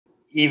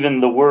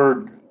even the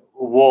word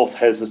wolf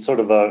has a sort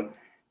of a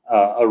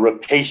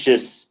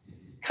rapacious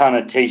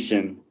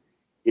connotation.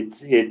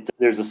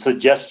 There's a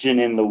suggestion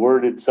in the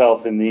word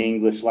itself in the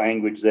English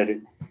language that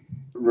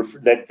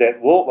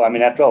wolf. I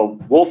mean, after all,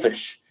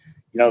 wolfish.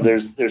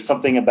 There's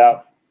something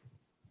about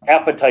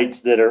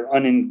appetites that are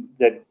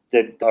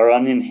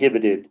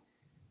uninhibited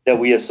that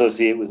we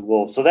associate with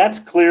wolves. So that's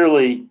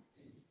clearly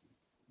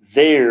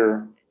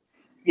there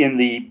in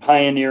the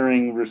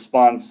pioneering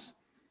response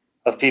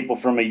of people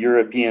from a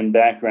European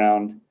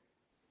background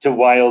to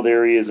wild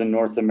areas in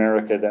North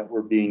America that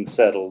were being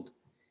settled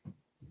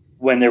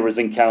when there was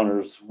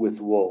encounters with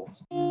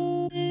wolves.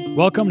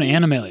 Welcome to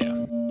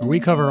Animalia, where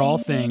we cover all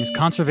things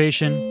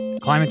conservation,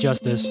 climate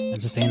justice, and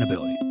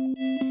sustainability.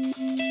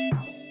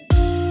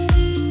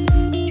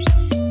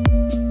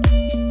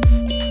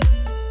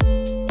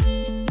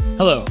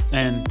 Hello,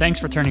 and thanks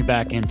for turning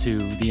back into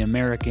the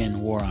American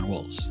War on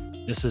Wolves.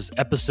 This is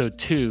episode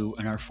 2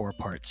 in our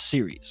 4-part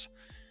series.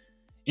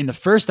 In the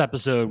first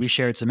episode, we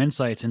shared some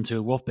insights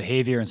into wolf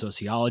behavior and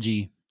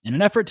sociology in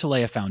an effort to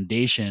lay a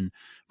foundation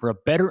for a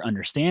better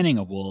understanding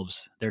of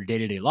wolves, their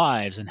day-to-day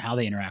lives, and how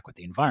they interact with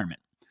the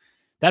environment.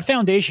 That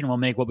foundation will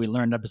make what we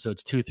learned in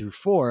episodes 2 through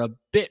 4 a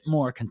bit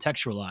more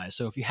contextualized,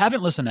 so if you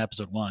haven't listened to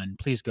episode 1,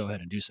 please go ahead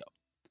and do so.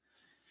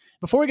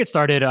 Before we get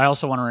started, I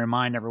also want to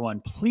remind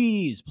everyone,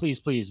 please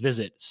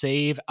visit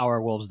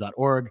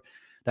saveourwolves.org.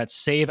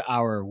 That's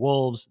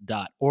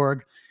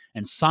saveourwolves.org,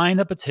 and sign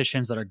the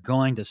petitions that are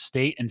going to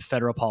state and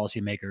federal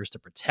policymakers to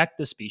protect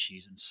the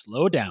species and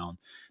slow down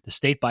the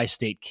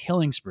state-by-state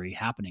killing spree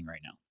happening right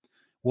now.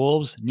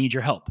 Wolves need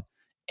your help.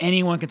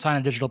 Anyone can sign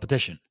a digital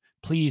petition.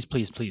 Please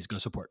go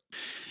support.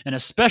 And a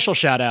special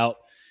shout out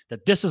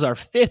that this is our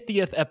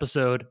 50th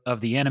episode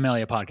of the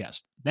Animalia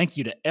podcast. Thank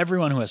you to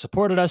everyone who has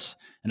supported us,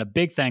 and a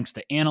big thanks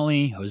to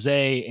Annalie,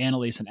 Jose,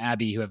 Annalise, and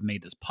Abby who have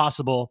made this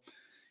possible.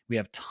 We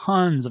have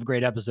tons of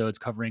great episodes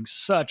covering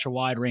such a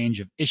wide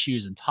range of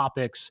issues and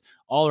topics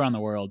all around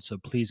the world, so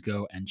please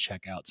go and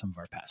check out some of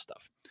our past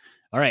stuff.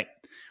 All right,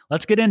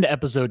 let's get into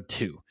episode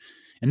 2.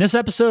 In this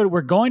episode,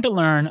 we're going to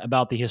learn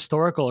about the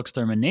historical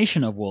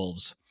extermination of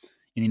wolves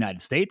in the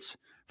United States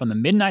from the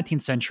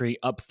mid-19th century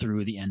up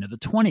through the end of the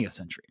 20th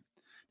century.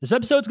 This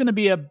episode is going to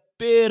be a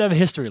bit of a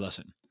history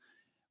lesson.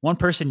 One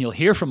person you'll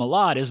hear from a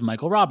lot is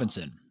Michael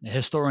Robinson, a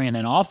historian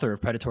and author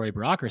of Predatory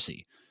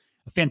Bureaucracy,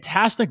 a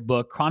fantastic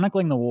book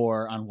chronicling the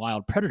war on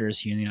wild predators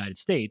here in the United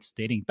States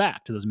dating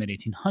back to those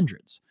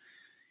mid-1800s.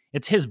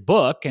 It's his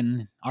book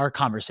and our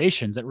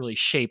conversations that really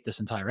shaped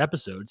this entire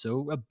episode,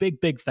 so a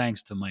big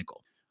thanks to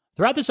Michael.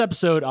 Throughout this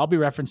episode, I'll be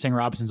referencing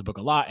Robinson's book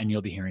a lot, and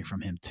you'll be hearing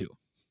from him too.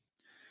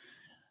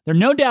 There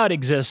no doubt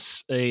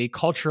exists a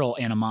cultural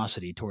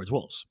animosity towards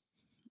wolves.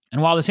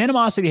 And while this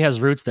animosity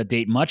has roots that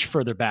date much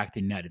further back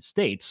than the United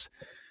States,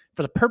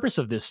 for the purpose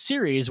of this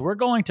series, we're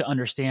going to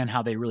understand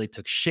how they really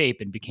took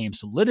shape and became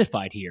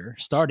solidified here,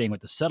 starting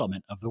with the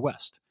settlement of the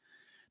West.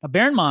 Now,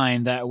 bear in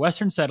mind that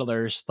Western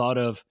settlers thought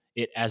of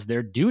it as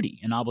their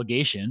duty and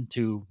obligation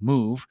to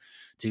move,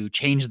 to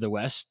change the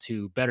West,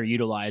 to better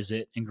utilize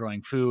it in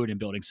growing food and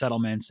building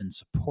settlements and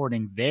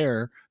supporting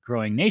their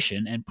growing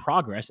nation and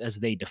progress as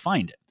they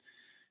defined it.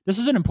 This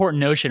is an important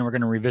notion we're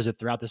going to revisit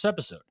throughout this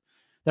episode,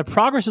 that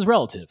progress is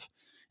relative,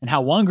 and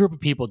how one group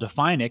of people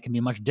define it can be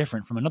much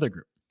different from another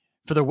group.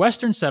 For the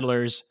Western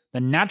settlers,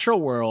 the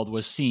natural world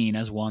was seen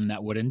as one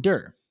that would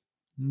endure.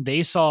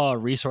 They saw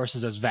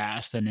resources as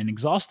vast and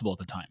inexhaustible at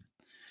the time.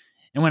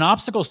 And when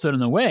obstacles stood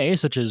in the way,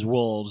 such as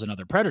wolves and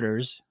other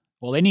predators,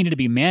 well, they needed to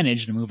be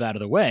managed and moved out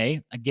of the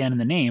way, again in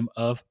the name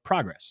of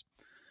progress.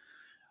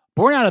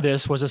 Born out of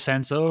this was a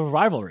sense of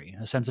rivalry,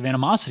 a sense of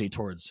animosity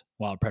towards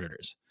wild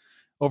predators.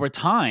 Over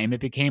time, it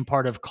became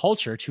part of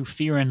culture to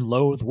fear and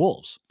loathe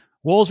wolves.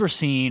 Wolves were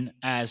seen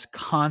as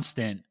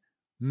constant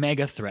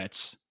mega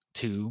threats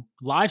to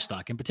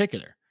livestock in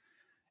particular.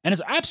 And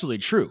it's absolutely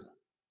true.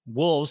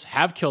 Wolves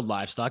have killed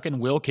livestock and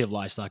will kill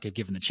livestock if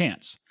given the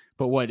chance.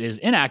 But what is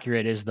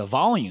inaccurate is the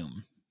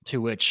volume to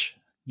which,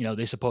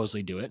 they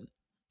supposedly do it,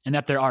 and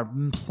that there are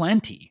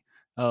plenty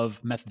of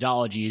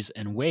methodologies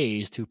and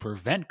ways to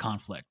prevent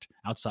conflict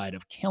outside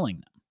of killing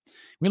them.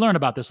 We learned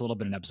about this a little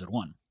bit in episode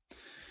 1.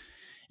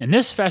 And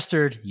this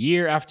festered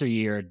year after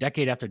year,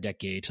 decade after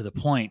decade, to the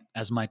point,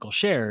 as Michael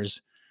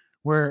shares,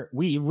 where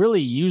we really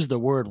use the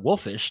word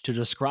wolfish to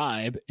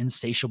describe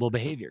insatiable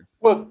behavior.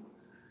 Well,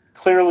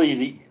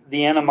 clearly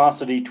the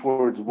animosity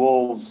towards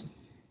wolves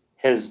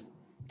has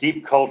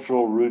deep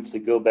cultural roots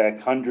that go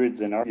back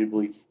hundreds and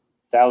arguably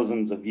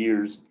thousands of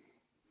years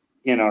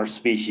in our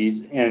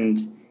species.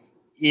 And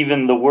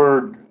even the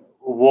word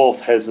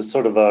wolf has a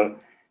sort of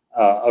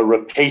a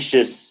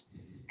rapacious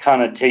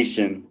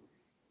connotation.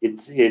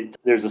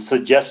 There's a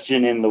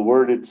suggestion in the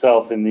word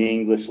itself in the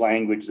English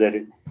language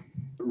that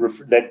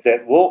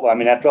wolf. I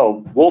mean, after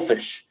all,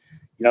 wolfish.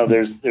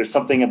 There's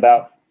something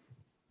about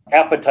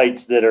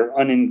appetites that are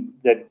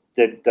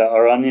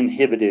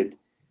uninhibited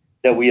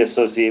that we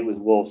associate with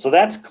wolves. So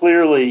that's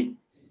clearly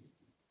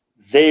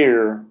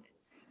there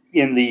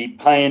in the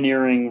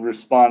pioneering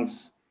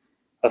response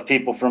of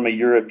people from a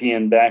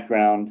European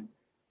background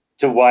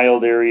to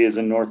wild areas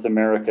in North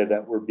America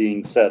that were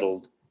being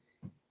settled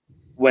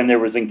when there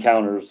was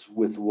encounters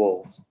with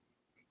wolves.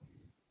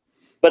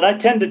 But I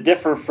tend to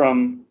differ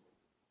from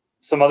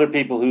some other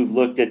people who've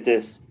looked at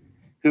this,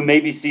 who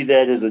maybe see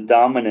that as a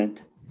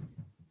dominant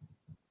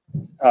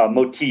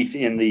motif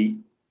in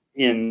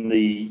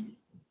the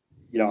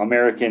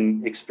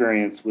American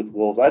experience with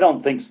wolves. I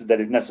don't think so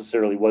that it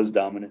necessarily was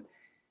dominant.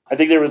 I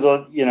think there was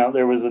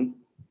a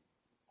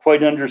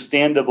quite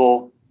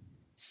understandable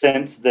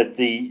sense that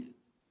the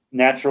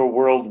natural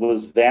world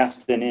was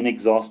vast and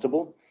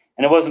inexhaustible,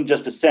 and it wasn't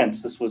just a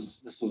sense. This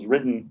was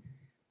written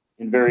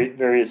in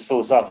various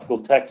philosophical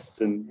texts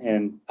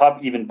and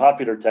even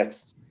popular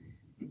texts.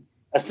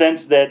 A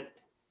sense that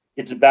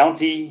its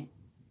bounty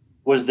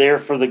was there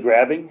for the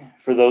grabbing,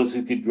 for those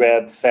who could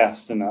grab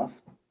fast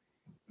enough.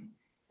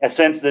 A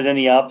sense that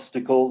any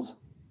obstacles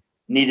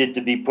needed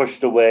to be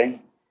pushed away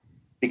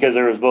because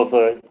there was both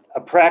a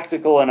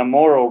practical and a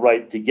moral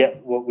right to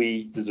get what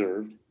we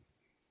deserved.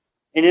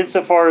 And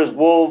insofar as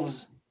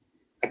wolves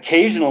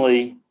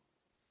occasionally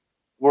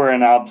were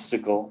an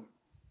obstacle,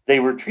 they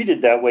were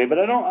treated that way, but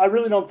I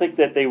really don't think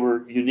that they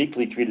were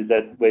uniquely treated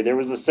that way. There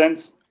was a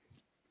sense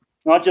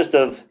not just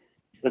of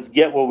let's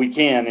get what we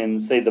can in,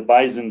 say, the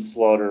bison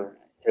slaughter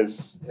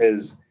as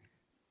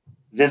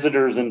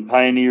visitors and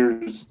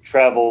pioneers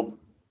traveled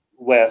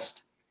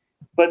west,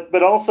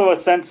 but also a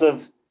sense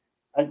of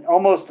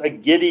almost a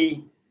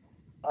giddy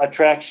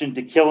attraction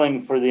to killing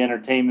for the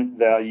entertainment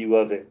value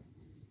of it.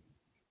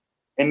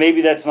 And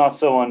maybe that's not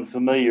so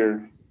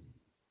unfamiliar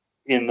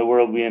in the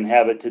world we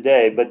inhabit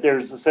today, but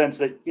there's a sense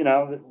that,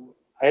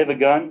 I have a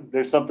gun,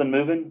 there's something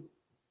moving,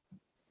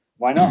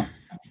 why not?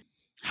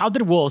 How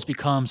did wolves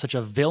become such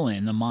a villain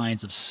in the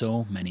minds of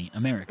so many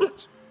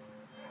Americans?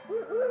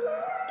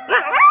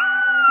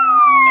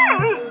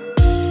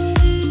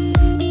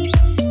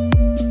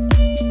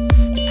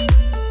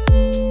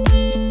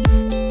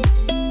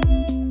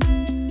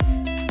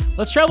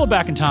 Let's travel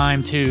back in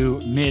time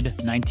to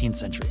mid-19th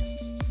century.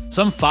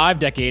 Some 5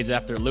 decades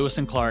after Lewis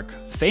and Clark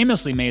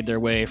famously made their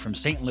way from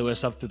St.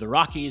 Louis up through the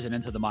Rockies and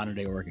into the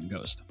modern-day Oregon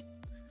coast.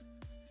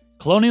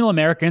 Colonial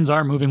Americans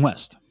are moving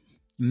west.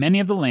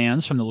 Many of the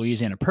lands from the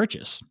Louisiana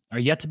Purchase are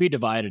yet to be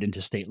divided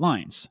into state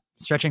lines,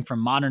 stretching from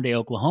modern-day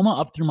Oklahoma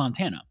up through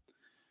Montana.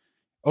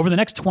 Over the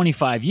next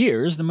 25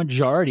 years, the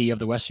majority of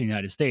the western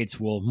United States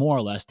will more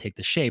or less take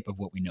the shape of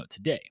what we know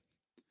today.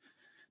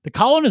 The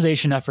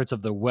colonization efforts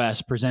of the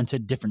West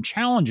presented different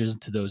challenges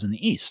to those in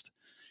the East.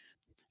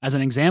 As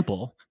an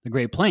example, the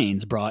Great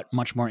Plains brought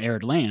much more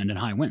arid land and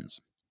high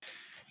winds.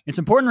 It's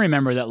important to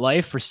remember that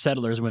life for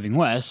settlers moving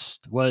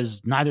west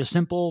was neither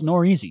simple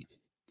nor easy.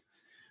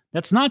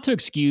 That's not to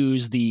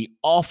excuse the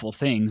awful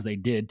things they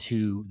did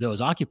to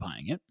those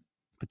occupying it,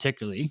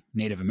 particularly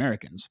Native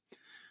Americans.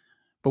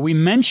 But we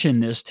mention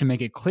this to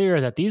make it clear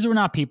that these were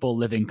not people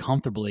living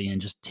comfortably and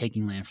just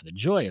taking land for the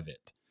joy of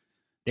it.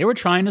 They were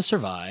trying to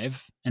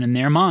survive, and in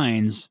their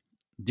minds,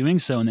 doing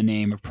so in the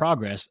name of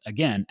progress,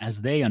 again,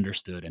 as they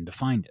understood and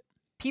defined it.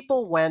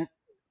 People went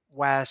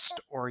west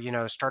or,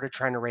 started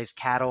trying to raise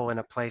cattle in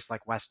a place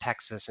like West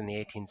Texas in the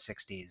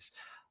 1860s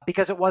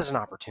because it was an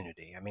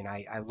opportunity. I mean,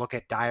 I look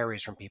at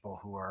diaries from people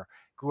who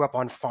grew up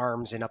on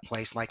farms in a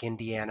place like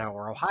Indiana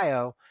or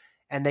Ohio,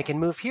 and they can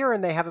move here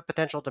and they have a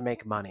potential to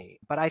make money.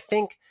 But I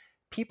think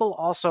people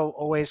also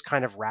always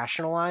kind of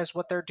rationalize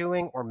what they're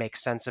doing or make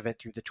sense of it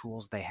through the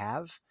tools they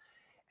have.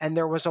 And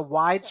there was a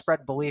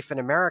widespread belief in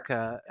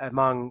America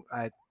among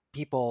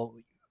people,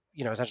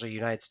 essentially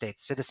United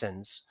States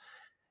citizens,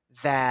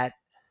 that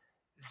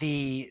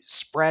the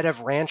spread of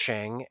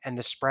ranching and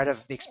the spread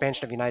of the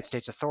expansion of United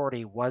States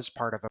authority was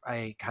part of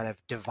a kind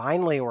of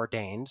divinely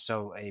ordained,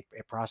 so a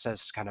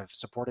process kind of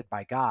supported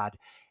by God,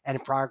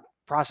 and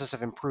process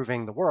of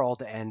improving the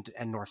world and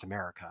North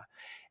America.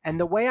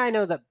 And the way I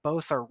know that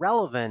both are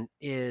relevant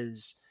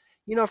is,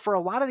 for a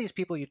lot of these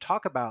people you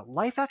talk about,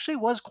 life actually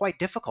was quite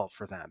difficult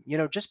for them.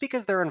 Just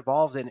because they're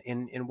involved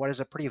in what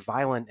is a pretty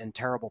violent and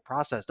terrible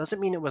process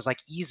doesn't mean it was like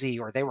easy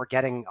or they were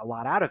getting a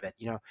lot out of it.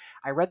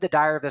 I read the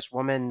diary of this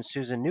woman,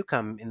 Susan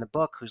Newcomb, in the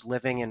book, who's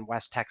living in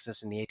West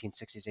Texas in the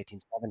 1860s,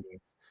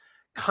 1870s,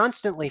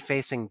 constantly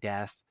facing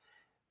death,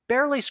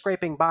 barely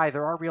scraping by.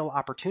 There are real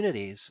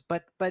opportunities,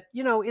 but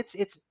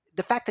it's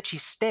the fact that she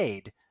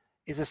stayed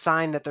is a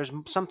sign that there's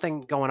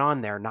something going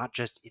on there, not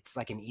just it's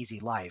like an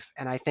easy life.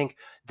 And I think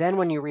then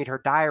when you read her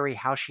diary,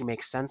 how she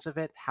makes sense of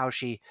it, how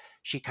she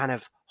kind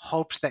of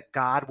hopes that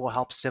God will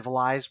help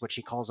civilize what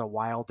she calls a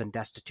wild and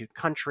destitute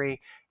country,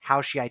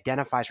 how she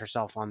identifies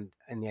herself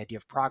in the idea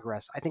of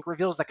progress, I think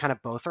reveals that kind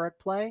of both are at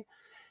play.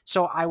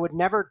 So I would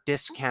never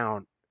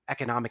discount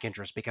economic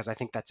interest because I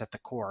think that's at the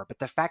core. But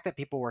the fact that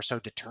people were so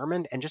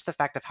determined and just the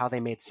fact of how they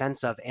made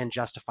sense of and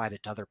justified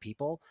it to other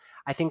people,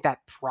 I think that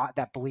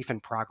that belief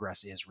in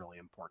progress is really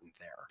important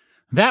there.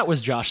 That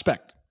was Josh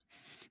Specht,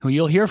 who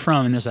you'll hear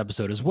from in this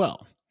episode as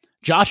well.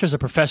 Josh is a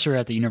professor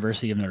at the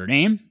University of Notre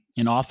Dame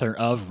and author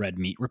of Red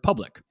Meat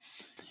Republic,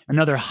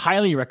 another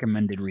highly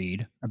recommended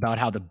read about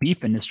how the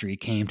beef industry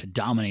came to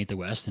dominate the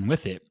West and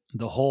with it,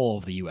 the whole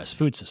of the U.S.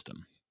 food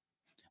system.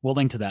 We'll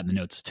link to that in the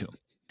notes too.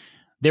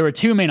 There were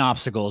two main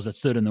obstacles that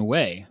stood in the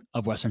way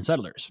of Western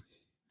settlers: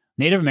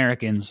 Native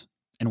Americans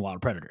and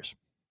wild predators.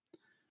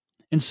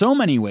 In so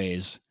many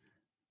ways,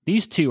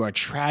 these two are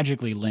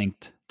tragically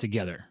linked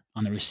together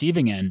on the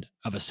receiving end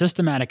of a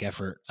systematic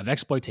effort of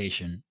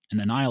exploitation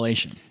and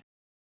annihilation.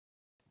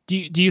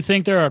 Do you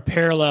think there are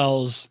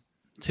parallels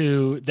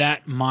to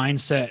that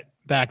mindset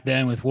back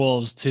then with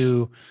wolves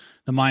to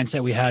the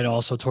mindset we had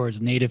also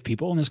towards native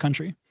people in this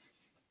country?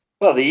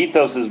 Well, the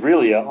ethos is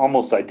really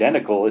almost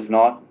identical, if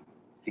not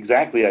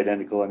exactly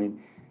identical. I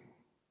mean,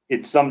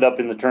 it's summed up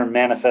in the term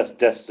manifest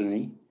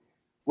destiny,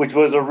 which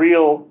was a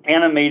real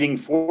animating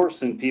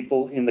force in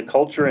people, in the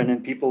culture, and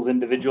in people's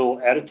individual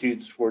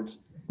attitudes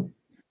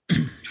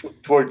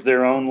towards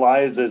their own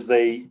lives as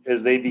they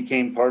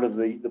became part of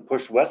the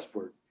push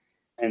westward.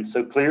 And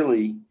so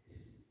clearly,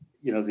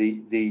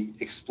 the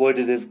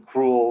exploitative,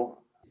 cruel,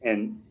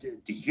 and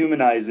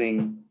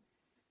dehumanizing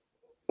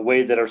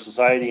way that our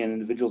society and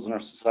individuals in our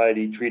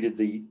society treated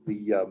the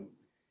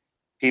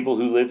people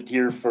who lived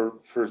here for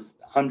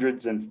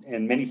hundreds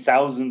and many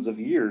thousands of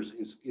years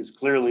is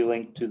clearly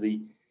linked to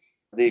the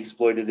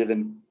exploitative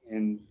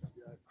and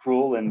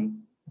cruel and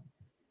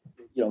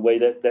way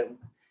that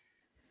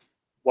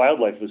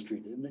wildlife was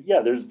treated. And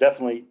yeah, there's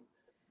definitely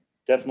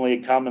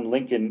a common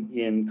link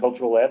in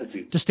cultural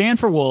attitudes. To stand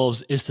for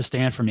wolves is to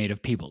stand for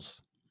native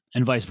peoples,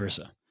 and vice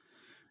versa.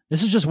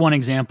 This is just one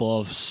example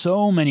of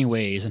so many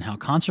ways in how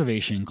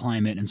conservation,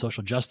 climate, and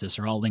social justice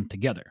are all linked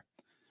together.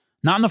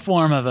 Not in the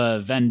form of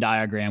a Venn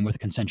diagram with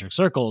concentric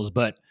circles,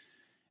 but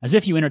as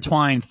if you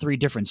intertwine three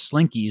different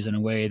slinkies in a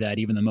way that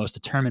even the most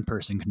determined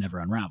person could never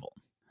unravel.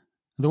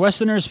 The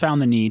Westerners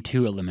found the need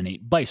to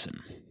eliminate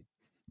bison.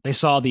 They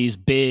saw these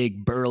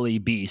big, burly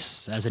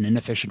beasts as an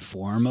inefficient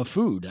form of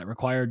food that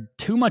required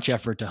too much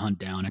effort to hunt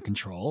down and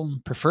control,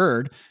 and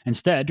preferred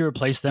instead to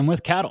replace them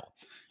with cattle,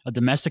 a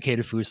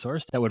domesticated food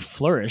source that would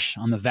flourish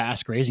on the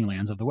vast grazing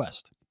lands of the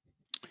West.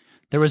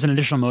 There was an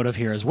additional motive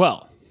here as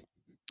well,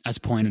 as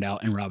pointed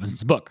out in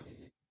Robinson's book.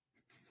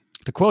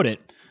 To quote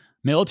it,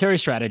 military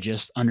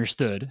strategists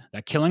understood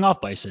that killing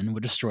off bison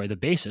would destroy the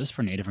basis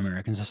for Native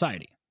American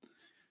society.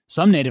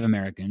 Some Native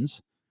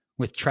Americans,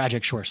 with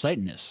tragic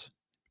short-sightedness,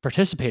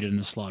 participated in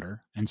the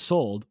slaughter and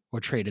sold or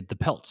traded the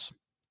pelts.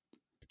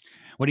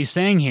 What he's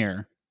saying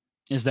here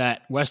is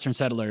that Western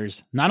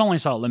settlers not only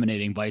saw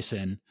eliminating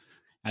bison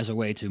as a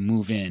way to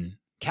move in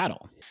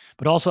cattle,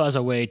 but also as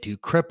a way to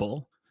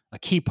cripple a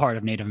key part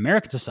of Native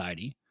American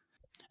society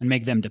and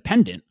make them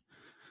dependent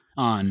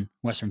on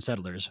Western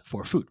settlers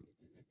for food.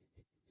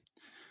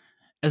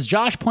 As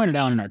Josh pointed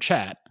out in our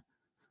chat,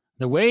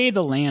 the way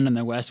the land in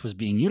the West was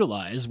being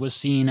utilized was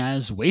seen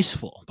as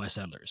wasteful by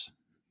settlers,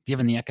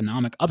 given the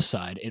economic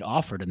upside it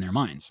offered in their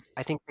minds.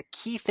 I think the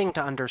key thing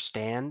to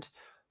understand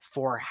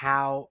for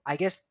how, I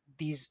guess,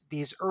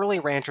 these early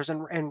ranchers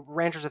and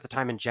ranchers at the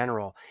time in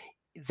general,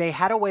 they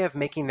had a way of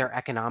making their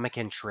economic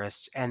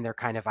interests and their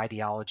kind of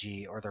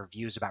ideology or their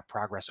views about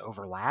progress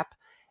overlap.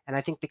 And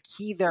I think the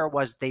key there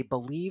was they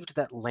believed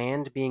that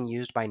land being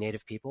used by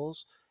native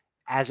peoples,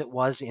 as it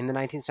was in the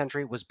 19th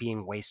century, was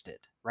being wasted,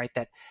 right?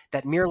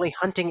 That merely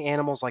hunting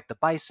animals like the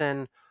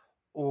bison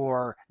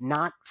or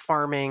not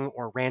farming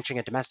or ranching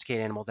a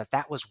domesticated animal,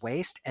 that was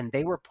waste, and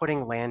they were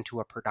putting land to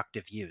a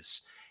productive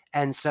use.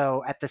 And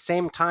so at the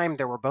same time,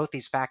 there were both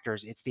these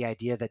factors. It's the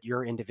idea that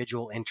your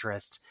individual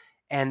interests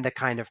and the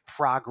kind of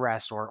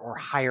progress or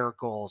higher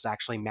goals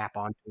actually map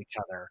onto each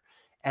other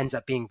ends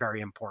up being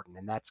very important.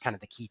 And that's kind of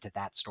the key to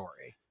that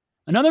story.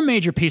 Another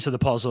major piece of the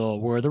puzzle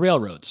were the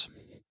railroads.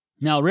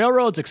 Now,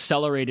 railroads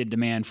accelerated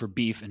demand for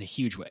beef in a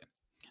huge way,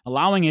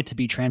 allowing it to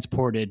be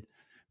transported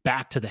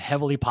back to the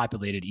heavily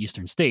populated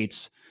eastern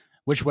states,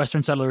 which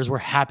Western settlers were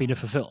happy to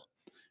fulfill,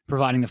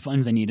 providing the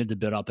funds they needed to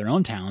build out their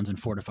own towns and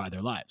fortify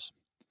their lives.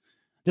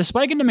 This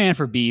spike in demand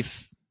for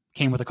beef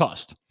came with a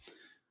cost.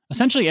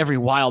 Essentially every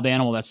wild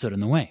animal that stood in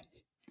the way.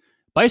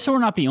 Bison were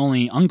not the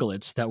only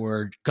ungulates that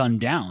were gunned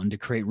down to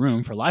create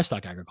room for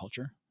livestock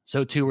agriculture.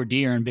 So too were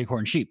deer and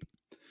bighorn sheep.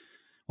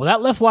 Well,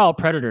 that left wild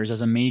predators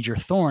as a major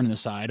thorn in the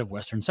side of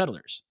Western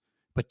settlers,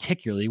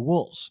 particularly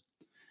wolves.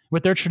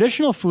 With their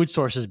traditional food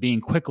sources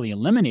being quickly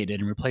eliminated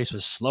and replaced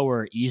with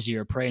slower,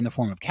 easier prey in the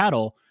form of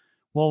cattle,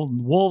 well,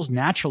 wolves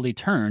naturally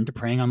turned to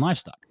preying on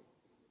livestock.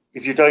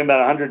 If you're talking about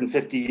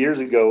 150 years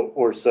ago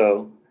or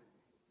so,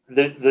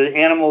 the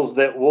animals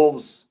that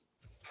wolves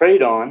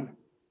preyed on,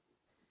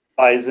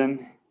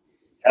 bison,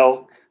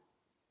 elk,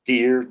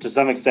 deer, to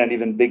some extent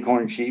even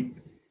bighorn sheep,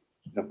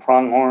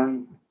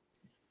 pronghorn,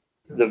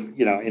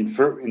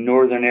 in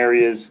northern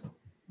areas,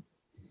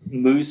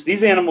 moose.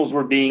 These animals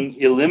were being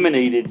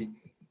eliminated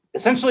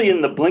essentially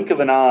in the blink of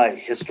an eye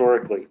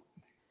historically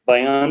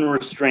by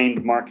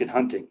unrestrained market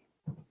hunting.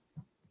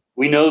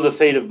 We know the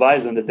fate of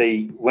bison, that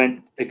they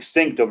went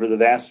extinct over the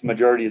vast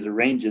majority of the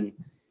range in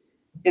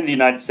the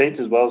United States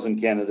as well as in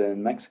Canada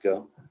and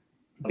Mexico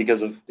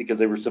because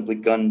they were simply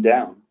gunned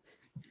down.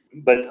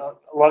 But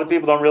a lot of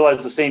people don't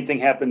realize the same thing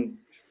happened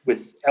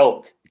with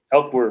elk.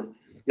 Elk were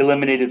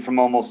eliminated from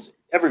almost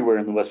everywhere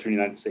in the Western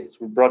United States.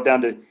 We're brought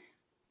down to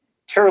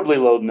terribly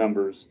low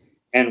numbers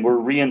and were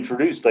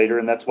reintroduced later,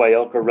 and that's why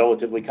elk are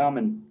relatively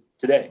common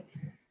today.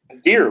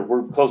 Deer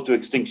were close to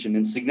extinction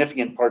in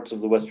significant parts of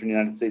the western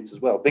United States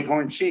as well.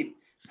 Bighorn sheep,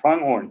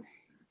 pronghorn.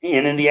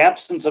 And in the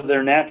absence of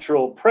their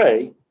natural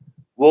prey,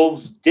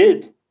 wolves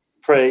did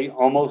prey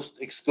almost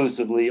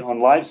exclusively on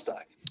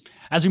livestock.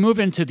 As we move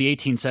into the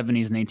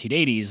 1870s and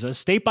 1880s, a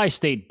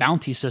state-by-state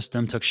bounty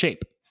system took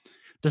shape,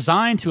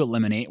 designed to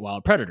eliminate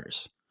wild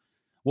predators.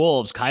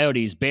 Wolves,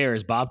 coyotes,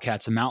 bears,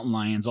 bobcats, and mountain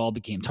lions all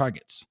became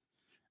targets.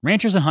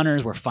 Ranchers and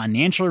hunters were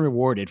financially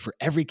rewarded for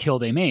every kill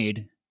they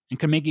made and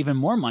could make even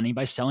more money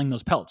by selling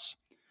those pelts.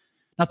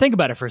 Now think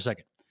about it for a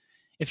second.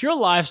 If you're a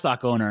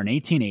livestock owner in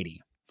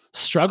 1880,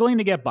 struggling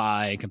to get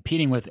by,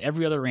 competing with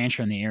every other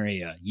rancher in the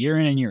area year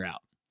in and year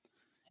out,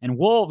 and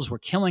wolves were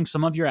killing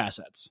some of your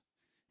assets,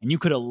 and you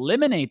could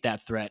eliminate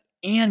that threat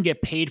and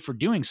get paid for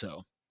doing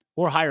so,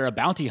 or hire a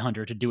bounty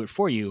hunter to do it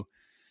for you,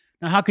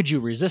 now how could you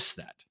resist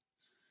that?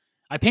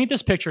 I paint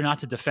this picture not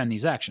to defend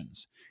these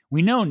actions.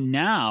 We know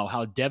now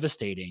how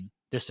devastating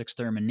this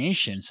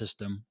extermination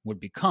system would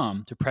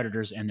become to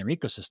predators and their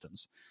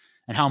ecosystems,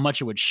 and how much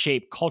it would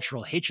shape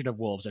cultural hatred of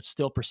wolves that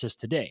still persists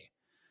today.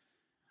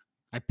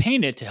 I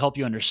paint it to help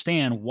you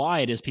understand why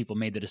it is people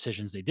made the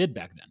decisions they did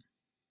back then.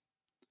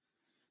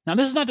 Now,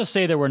 this is not to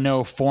say there were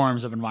no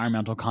forms of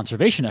environmental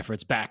conservation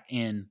efforts back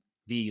in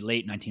the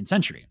late 19th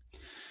century.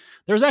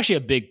 There was actually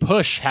a big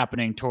push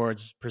happening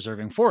towards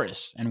preserving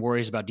forests and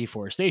worries about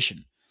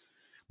deforestation,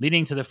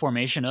 leading to the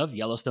formation of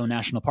Yellowstone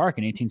National Park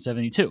in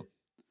 1872.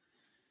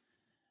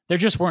 There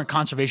just weren't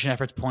conservation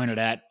efforts pointed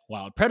at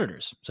wild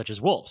predators, such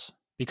as wolves,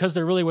 because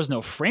there really was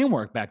no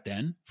framework back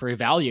then for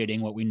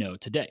evaluating what we know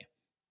today.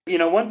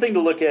 One thing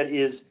to look at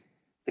is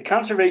the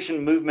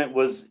conservation movement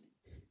was,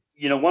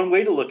 one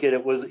way to look at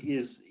it was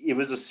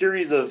a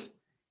series of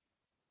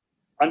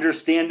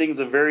understandings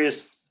of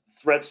various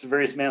threats to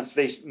various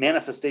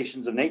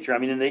manifestations of nature. I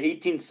mean, in the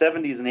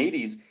 1870s and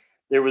 80s,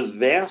 there was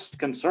vast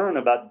concern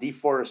about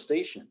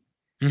deforestation.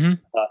 Mm-hmm.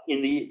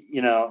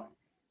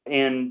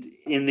 And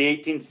in the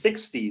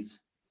 1860s,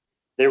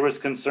 there was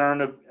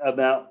concern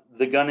about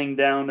the gunning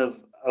down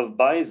of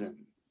bison.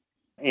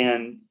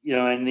 And,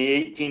 in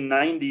the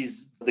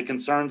 1890s, the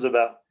concerns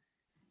about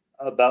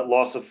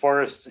loss of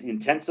forests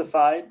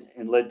intensified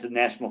and led to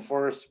national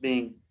forests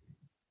being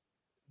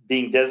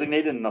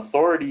designated and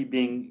authority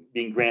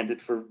being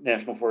granted for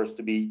national forests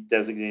to be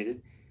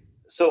designated.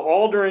 So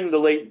all during the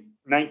late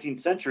 19th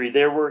century,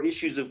 there were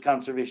issues of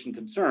conservation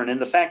concern.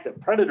 And the fact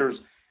that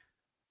predators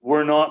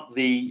were not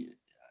the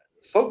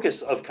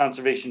focus of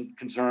conservation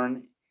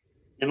concern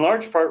in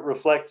large part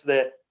reflects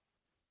that,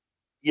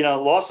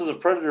 losses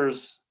of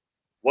predators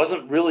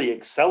wasn't really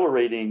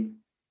accelerating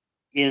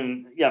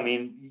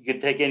you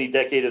could take any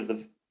decade of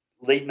the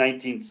late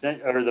 19th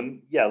century or the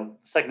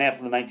second half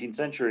of the 19th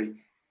century,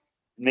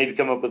 maybe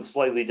come up with a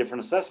slightly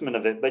different assessment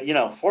of it. But,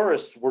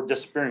 forests were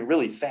disappearing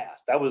really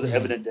fast. That was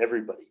evident to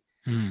everybody.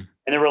 And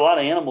there were a lot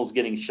of animals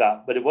getting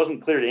shot, but it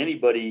wasn't clear to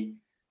anybody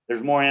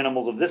there's more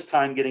animals of this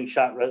kind getting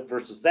shot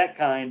versus that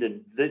kind,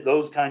 and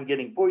those kind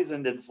getting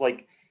poisoned. It's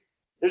like,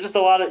 there's just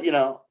a lot of,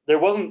 there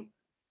wasn't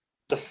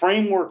the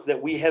framework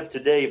that we have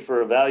today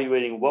for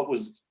evaluating what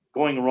was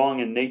going wrong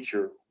in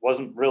nature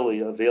wasn't really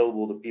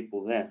available to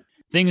people then.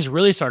 Things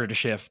really started to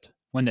shift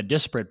when the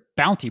disparate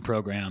bounty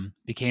program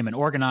became an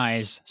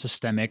organized,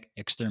 systemic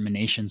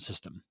extermination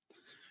system.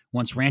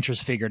 Once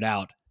ranchers figured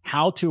out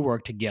how to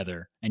work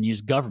together and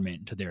use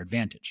government to their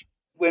advantage.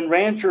 When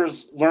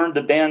ranchers learned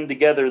to band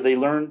together, they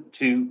learned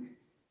to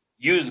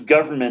use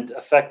government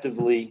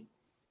effectively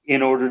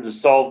in order to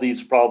solve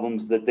these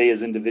problems that they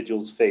as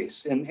individuals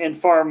faced. And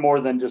far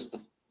more than just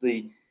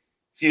the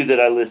few that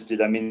I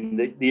listed. I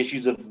mean, the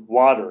issues of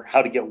water,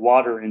 how to get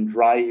water in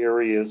dry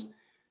areas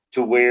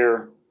to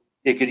where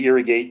it could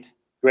irrigate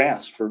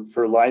grass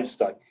for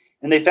livestock.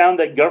 And they found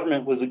that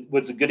government was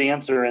a good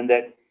answer, and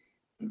that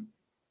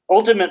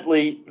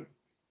ultimately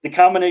the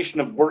combination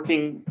of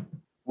working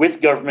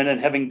with government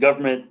and having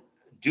government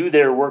do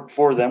their work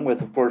for them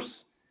with, of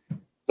course,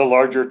 the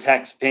larger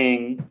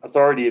tax-paying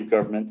authority of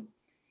government,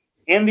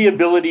 and the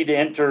ability to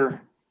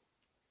enter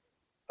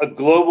a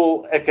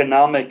global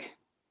economic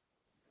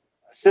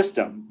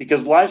system.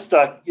 Because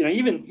livestock,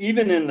 even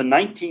in the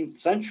 19th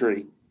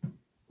century,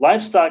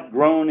 livestock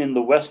grown in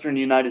the Western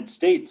United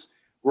States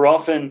were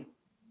often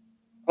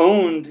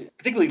owned,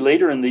 particularly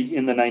later in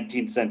the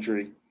 19th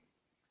century,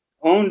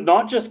 owned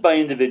not just by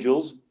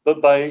individuals,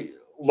 but by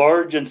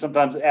large and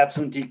sometimes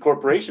absentee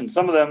corporations,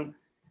 some of them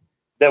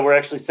that were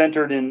actually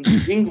centered in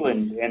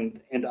England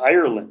and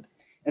Ireland.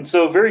 And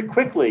so very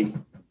quickly,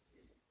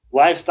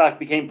 livestock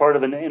became part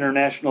of an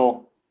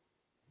international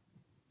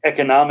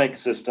economic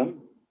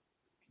system,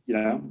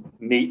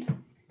 meat,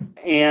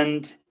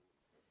 and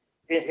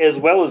as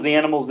well as the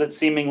animals that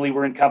seemingly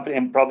were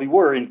and probably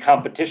were in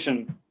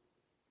competition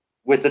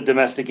with the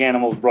domestic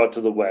animals brought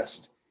to the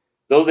West.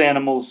 Those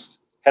animals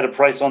had a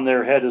price on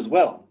their head as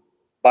well.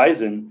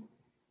 Bison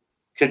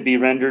could be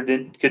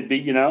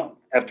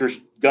after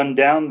gunned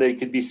down, they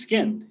could be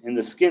skinned, and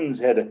the skins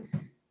had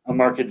a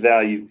market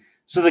value.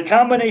 So the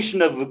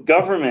combination of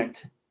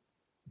government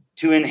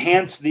to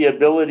enhance the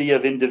ability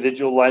of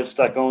individual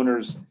livestock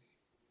owners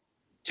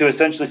to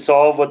essentially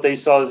solve what they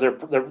saw as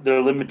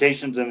their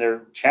limitations and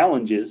their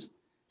challenges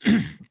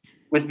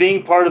with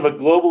being part of a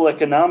global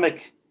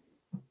economic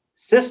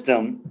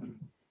system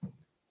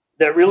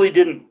that really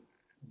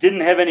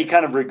didn't have any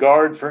kind of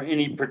regard for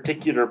any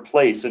particular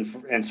place,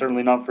 and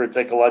certainly not for its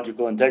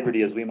ecological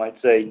integrity, as we might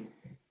say,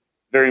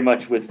 very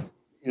much with,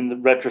 in the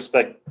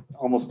retrospect,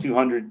 almost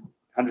 200,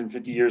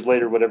 150 years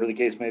later, whatever the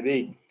case may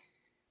be.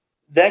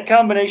 That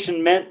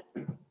combination meant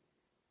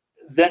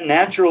that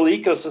natural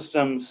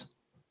ecosystems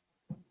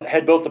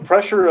had both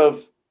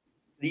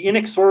the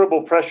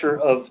inexorable pressure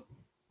of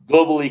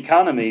global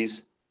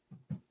economies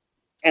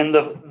and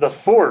the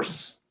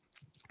force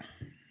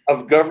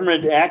of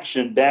government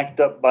action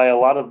backed up by a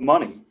lot of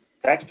money,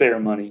 taxpayer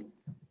money,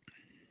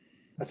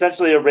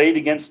 essentially arrayed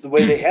against the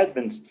way they had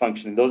been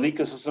functioning. Those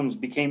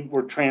ecosystems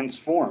were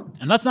transformed.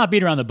 And let's not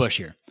beat around the bush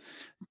here.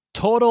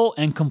 Total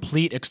and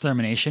complete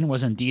extermination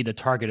was indeed the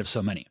target of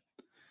so many.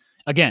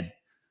 Again,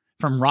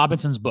 from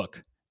Robinson's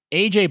book,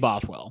 A.J.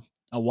 Bothwell,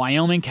 a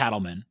Wyoming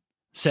cattleman,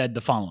 said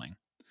the following: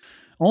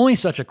 "Only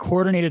such a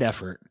coordinated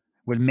effort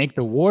would make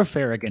the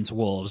warfare against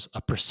wolves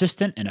a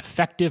persistent and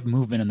effective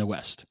movement in the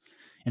West,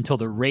 until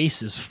the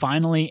race is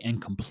finally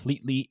and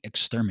completely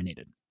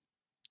exterminated."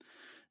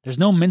 There's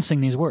no mincing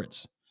these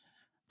words.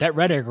 That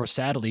rhetoric was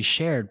sadly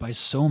shared by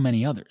so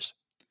many others.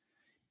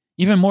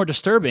 Even more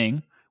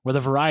disturbing were the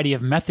variety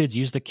of methods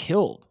used to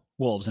kill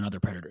wolves and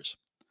other predators.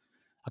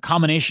 A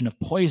combination of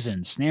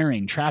poison,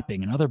 snaring,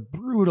 trapping, and other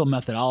brutal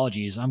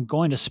methodologies I'm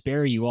going to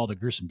spare you all the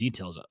gruesome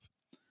details of.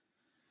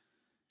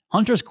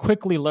 Hunters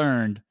quickly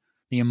learned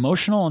the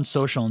emotional and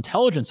social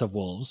intelligence of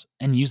wolves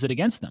and used it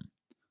against them.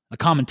 A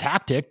common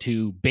tactic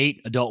to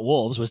bait adult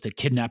wolves was to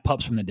kidnap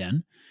pups from the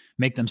den,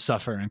 make them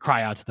suffer, and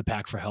cry out to the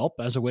pack for help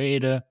as a way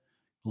to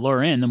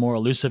lure in the more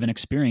elusive and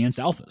experienced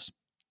alphas.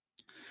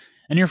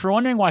 And if you're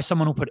wondering why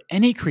someone would put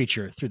any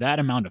creature through that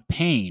amount of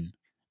pain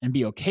and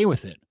be okay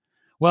with it,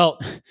 well,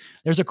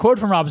 there's a quote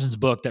from Robinson's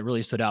book that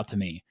really stood out to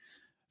me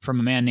from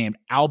a man named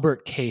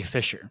Albert K.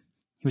 Fisher.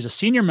 He was a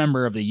senior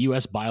member of the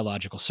U.S.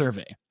 Biological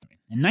Survey.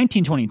 In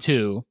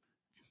 1922,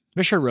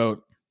 Fisher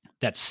wrote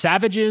that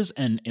savages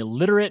and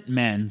illiterate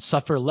men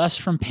suffer less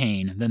from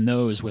pain than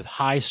those with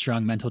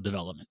high-strung mental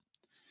development.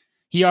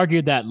 He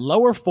argued that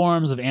lower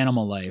forms of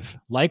animal life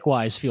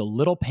likewise feel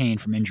little pain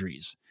from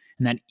injuries,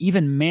 and that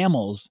even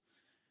mammals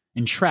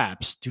in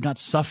traps do not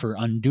suffer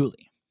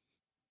unduly.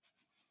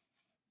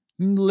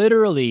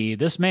 Literally,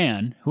 this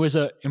man, who is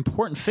an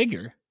important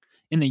figure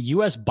in the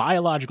U.S.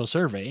 Biological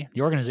Survey,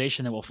 the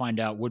organization that we'll find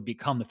out would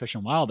become the Fish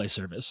and Wildlife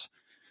Service,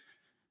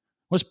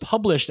 was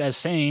published as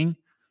saying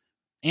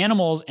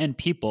animals and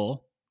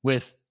people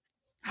with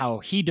how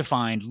he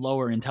defined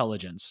lower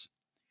intelligence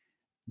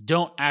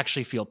don't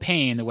actually feel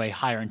pain the way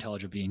higher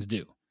intelligent beings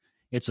do.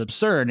 It's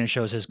absurd and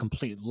shows his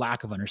complete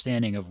lack of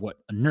understanding of what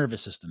a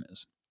nervous system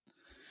is.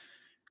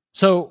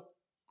 So,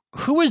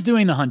 who was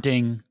doing the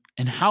hunting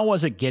and how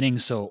was it getting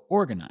so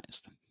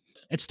organized?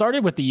 It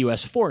started with the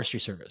U.S. Forestry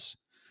Service,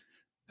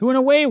 who in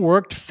a way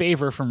worked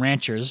favor from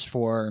ranchers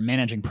for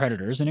managing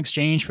predators in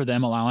exchange for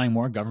them allowing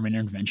more government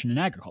intervention in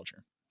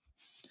agriculture.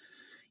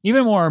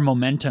 Even more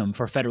momentum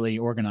for federally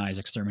organized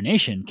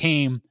extermination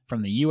came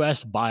from the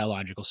U.S.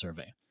 Biological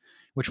Survey,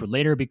 which would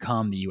later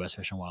become the U.S.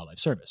 Fish and Wildlife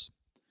Service.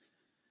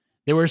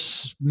 There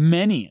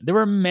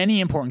were many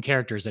important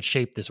characters that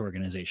shaped this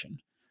organization,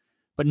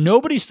 but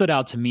nobody stood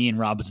out to me in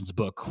Robinson's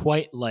book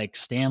quite like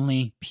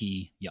Stanley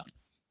P. Young.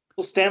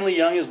 Well, Stanley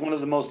Young is one of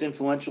the most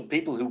influential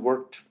people who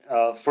worked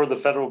for the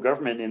federal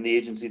government in the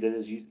agency that,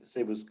 as you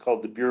say, was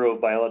called the Bureau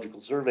of Biological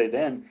Survey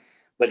then,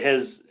 but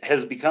has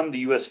become the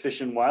U.S.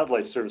 Fish and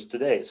Wildlife Service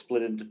today,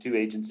 split into two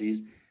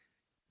agencies,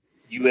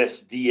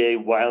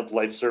 USDA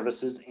Wildlife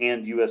Services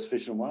and U.S.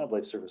 Fish and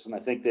Wildlife Service. And I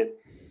think that,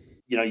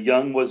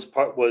 Young was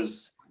part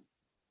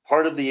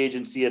of the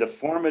agency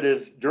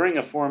during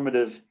a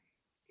formative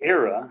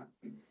era,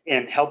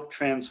 and helped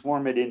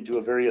transform it into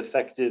a very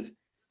effective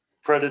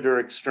predator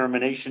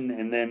extermination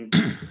and then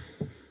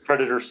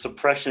predator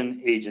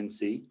suppression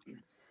agency.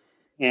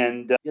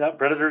 And,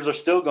 predators are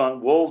still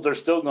gone. Wolves are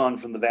still gone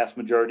from the vast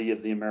majority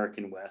of the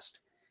American West,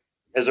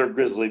 as are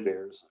grizzly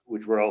bears,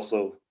 which were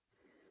also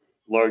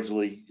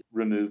largely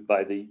removed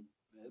by the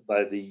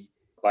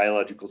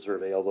Biological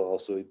Survey, although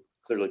also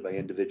clearly by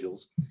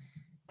individuals.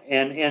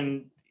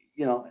 And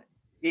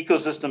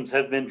ecosystems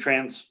have been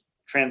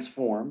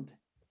transformed,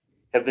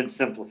 have been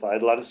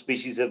simplified. A lot of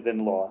species have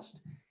been lost.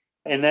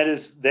 And that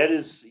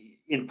is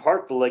in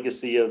part the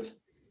legacy of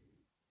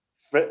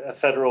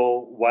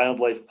federal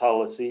wildlife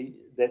policy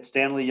that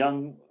Stanley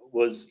Young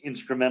was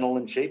instrumental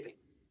in shaping.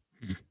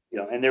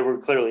 And there were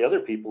clearly other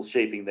people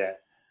shaping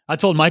that. I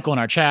told Michael in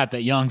our chat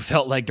that Young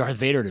felt like Darth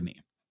Vader to me,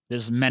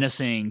 this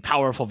menacing,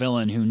 powerful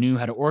villain who knew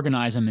how to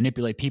organize and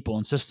manipulate people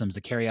and systems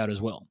to carry out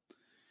his will.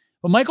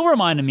 But Michael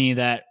reminded me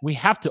that we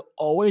have to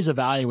always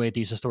evaluate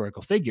these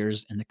historical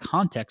figures in the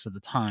context of the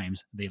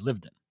times they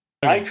lived in.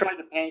 I tried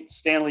to paint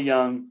Stanley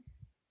Young,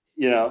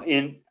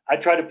 I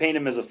tried to paint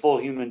him as a full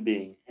human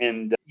being.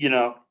 And,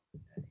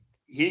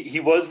 he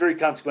was very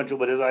consequential,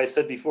 but as I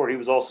said before, he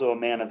was also a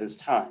man of his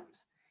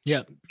times.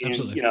 Yeah, And,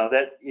 absolutely.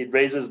 that it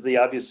raises the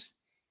obvious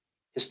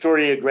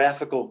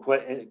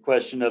historiographical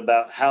question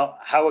about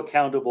how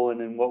accountable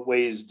and in what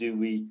ways do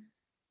we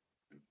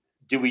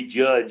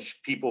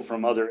judge people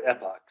from other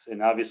epochs?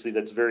 And obviously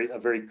that's a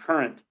very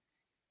current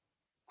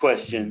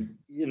question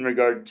in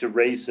regard to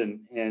race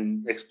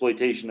and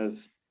exploitation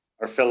of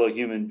our fellow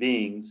human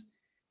beings.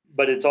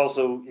 But it's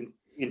also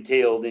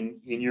entailed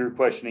in your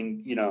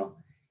questioning, and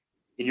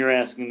you're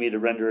asking me to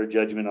render a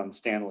judgment on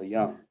Stanley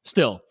Young.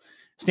 Still,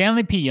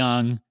 Stanley P.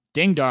 Young,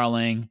 Ding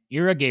Darling,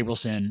 Ira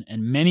Gabrielson,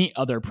 and many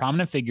other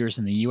prominent figures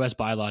in the U.S.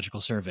 Biological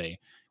Survey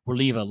will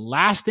leave a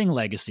lasting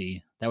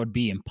legacy that would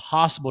be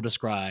impossible to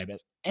describe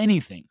as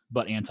anything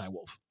but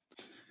anti-wolf.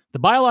 The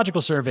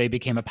Biological Survey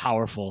became a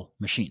powerful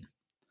machine.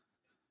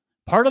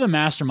 Part of the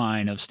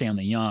mastermind of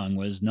Stanley Young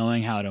was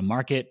knowing how to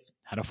market,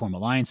 how to form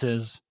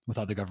alliances with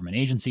other government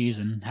agencies,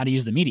 and how to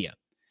use the media.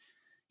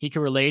 He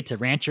could relate to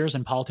ranchers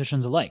and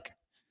politicians alike.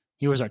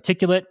 He was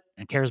articulate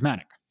and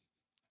charismatic.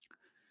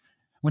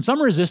 When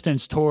some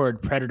resistance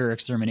toward predator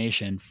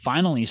extermination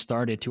finally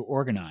started to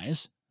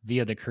organize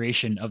via the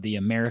creation of the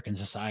American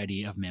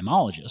Society of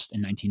Mammalogists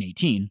in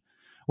 1918,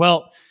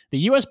 well, the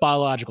U.S.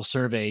 Biological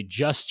Survey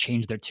just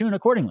changed their tune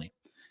accordingly.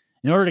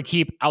 In order to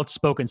keep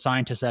outspoken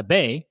scientists at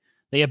bay,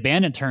 they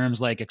abandoned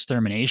terms like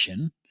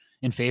extermination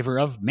in favor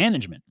of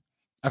management,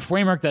 a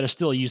framework that is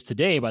still used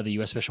today by the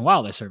U.S. Fish and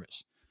Wildlife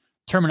Service.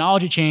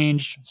 Terminology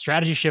changed,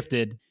 strategy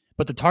shifted,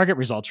 but the target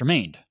results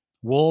remained.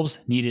 Wolves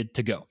needed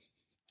to go.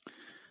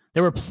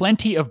 There were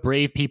plenty of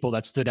brave people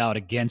that stood out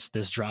against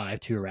this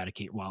drive to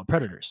eradicate wild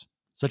predators,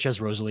 such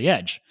as Rosalie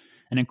Edge,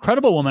 an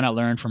incredible woman I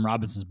learned from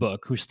Robinson's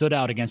book who stood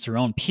out against her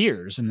own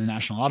peers in the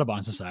National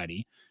Audubon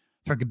Society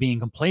for being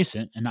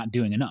complacent and not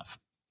doing enough.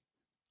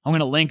 I'm going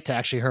to link to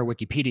actually her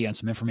Wikipedia and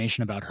some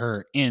information about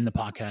her in the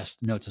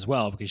podcast notes as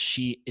well, because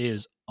she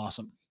is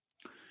awesome.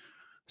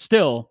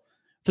 Still,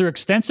 through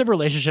extensive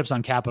relationships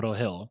on Capitol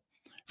Hill,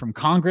 from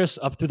Congress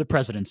up through the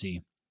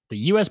presidency, the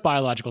U.S.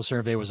 Biological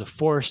Survey was a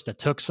force that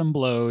took some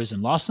blows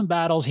and lost some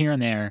battles here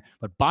and there,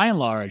 but by and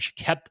large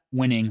kept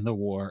winning the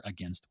war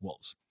against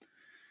wolves.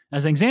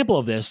 As an example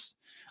of this,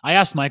 I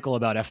asked Michael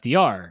about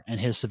FDR and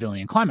his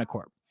Civilian Climate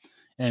Corps,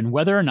 and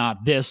whether or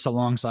not this,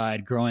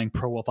 alongside growing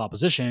pro-wolf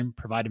opposition,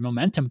 provided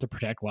momentum to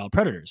protect wild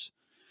predators.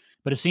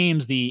 But it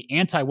seems the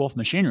anti-wolf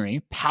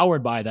machinery,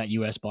 powered by that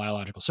U.S.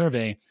 Biological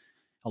Survey,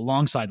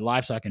 alongside the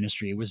livestock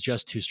industry, was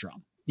just too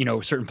strong.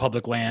 Certain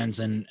public lands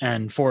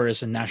and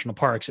forests and national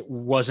parks, it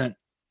wasn't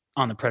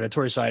on the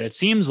predatory side. It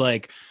seems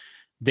like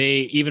they,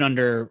 even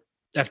under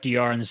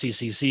FDR and the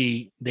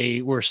CCC,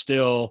 they were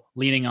still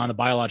leaning on the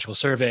Biological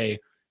Survey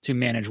to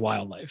manage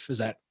wildlife. Is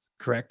that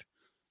correct?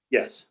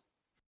 Yes.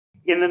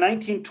 In the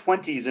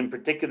 1920s, in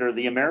particular,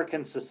 the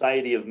American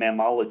Society of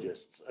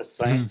Mammalogists, a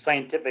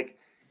scientific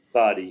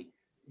body,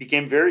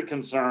 became very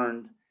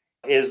concerned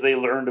as they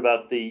learned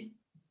about the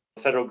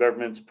federal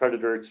government's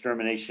predator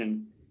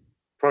extermination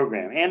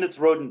program and its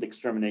rodent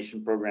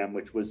extermination program,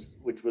 which was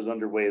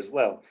underway as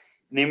well.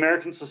 And the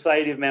American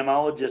Society of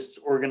Mammalogists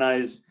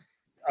organized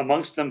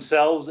amongst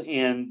themselves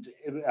and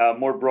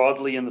more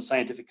broadly in the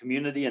scientific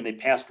community, and they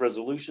passed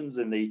resolutions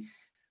and they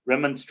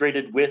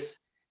remonstrated with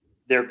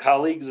their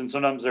colleagues and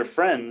sometimes their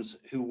friends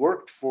who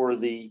worked for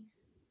the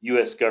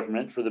U.S.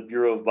 government, for the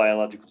Bureau of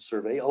Biological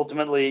Survey.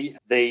 Ultimately,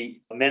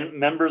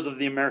 members of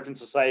the American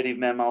Society of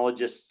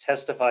Mammalogists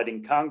testified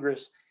in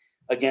Congress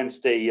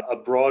against a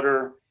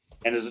broader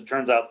and, as it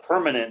turns out,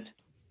 permanent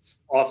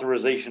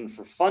authorization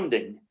for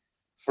funding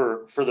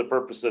for the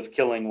purpose of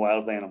killing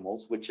wild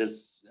animals, which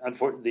is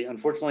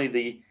unfortunately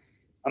the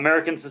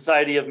American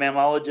Society of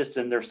Mammalogists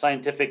and their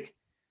scientific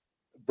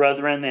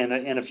brethren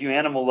and a few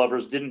animal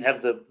lovers didn't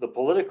have the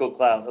political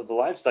clout of the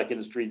livestock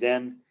industry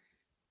then,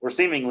 or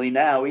seemingly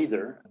now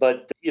either.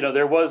 But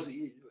there was,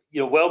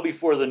 well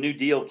before the New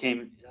Deal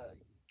came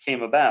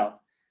about,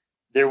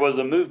 there was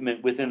a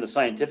movement within the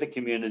scientific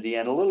community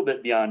and a little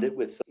bit beyond it,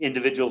 with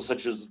individuals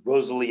such as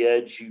Rosalie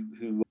Edge,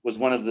 who was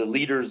one of the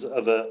leaders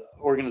of an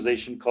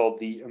organization called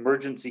the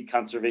Emergency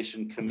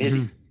Conservation Committee.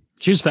 Mm-hmm.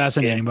 She was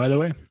fascinating, by the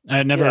way. I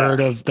had never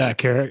heard of that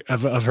character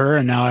of her,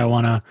 and now I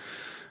want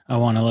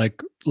to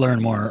like learn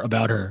more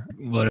about her.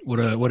 What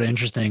an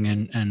interesting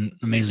and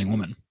amazing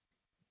woman.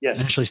 Yes,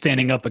 actually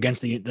standing up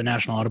against the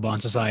National Audubon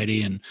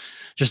Society and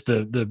just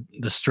the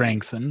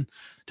strength and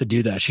to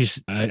do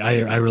that.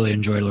 I really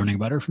enjoyed learning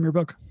about her from your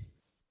book.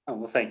 Oh,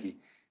 well, thank you.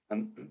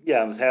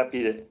 I was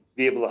happy to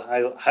be able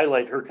to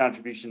highlight her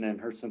contribution and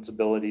her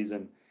sensibilities.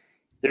 And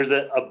there's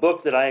a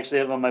book that I actually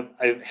have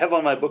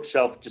on my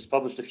bookshelf, just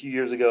published a few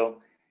years ago,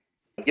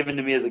 given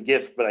to me as a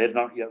gift, but I have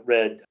not yet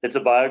read. It's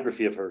a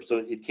biography of her. So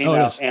it came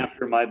out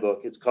after my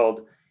book. It's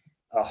called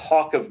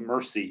Hawk of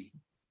Mercy,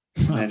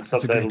 and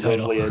subtitled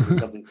Rosalie Edge or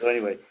something. So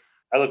anyway,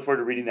 I look forward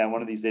to reading that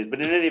one of these days.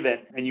 But in any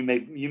event, and you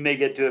may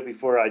get to it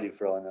before I do,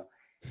 for all I know.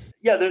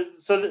 Yeah,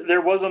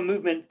 there was a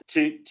movement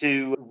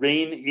to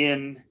rein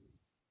in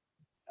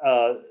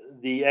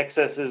the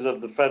excesses of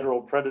the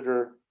federal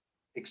predator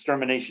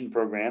extermination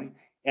program,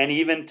 and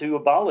even to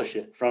abolish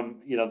it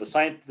from,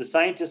 the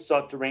scientists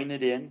sought to rein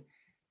it in.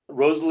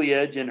 Rosalie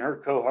Edge and her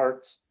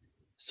cohorts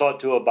sought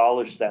to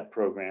abolish that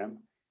program.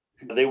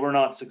 They were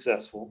not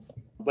successful,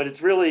 but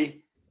it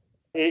really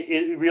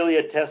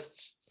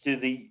attests to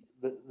the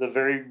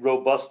very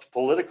robust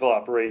political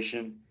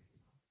operation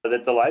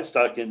that the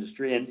livestock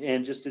industry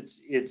and just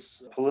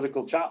its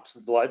political chops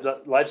that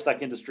the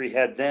livestock industry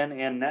had then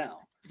and now,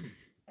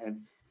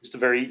 and just a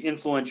very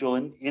influential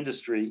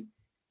industry,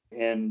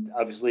 and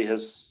obviously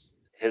has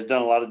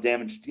done a lot of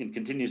damage and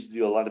continues to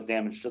do a lot of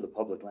damage to the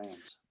public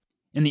lands.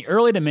 In the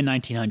early to mid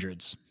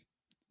 1900s,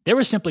 there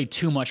was simply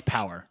too much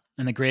power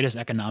in the greatest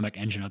economic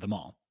engine of them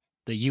all,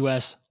 the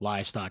U.S.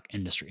 livestock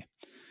industry.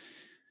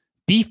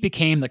 Beef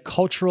became the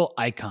cultural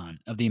icon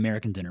of the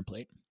American dinner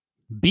plate.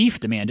 Beef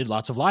demanded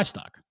lots of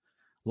livestock.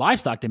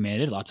 Livestock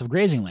demanded lots of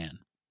grazing land.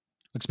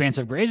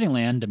 Expansive grazing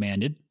land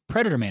demanded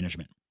predator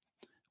management.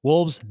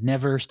 Wolves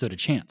never stood a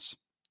chance.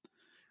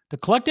 The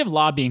collective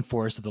lobbying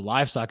force of the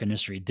livestock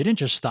industry didn't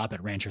just stop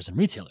at ranchers and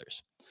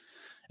retailers.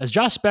 As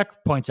Josh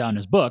Speck points out in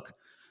his book,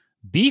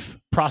 beef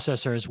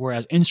processors were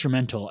as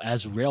instrumental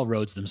as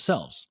railroads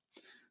themselves.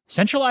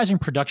 Centralizing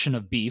production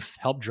of beef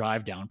helped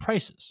drive down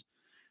prices.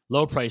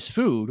 Low-priced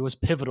food was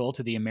pivotal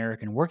to the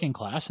American working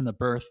class and the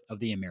birth of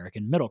the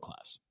American middle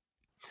class.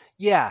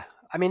 Yeah,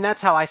 I mean,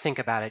 that's how I think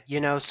about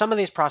it. Some of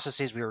these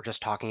processes we were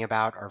just talking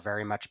about are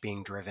very much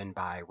being driven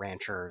by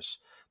ranchers,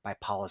 by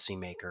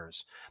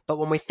policymakers. But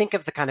when we think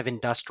of the kind of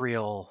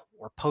industrial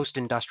or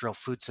post-industrial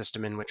food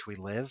system in which we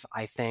live,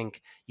 I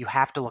think you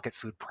have to look at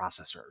food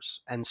processors.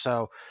 And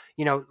so,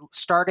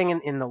 starting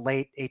in the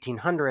late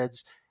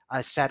 1800s,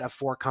 a set of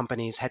 4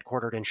 companies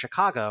headquartered in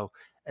Chicago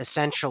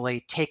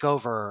essentially take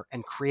over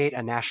and create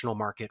a national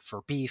market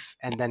for beef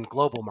and then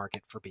global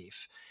market for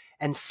beef.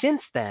 And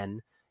since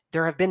then,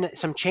 there have been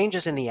some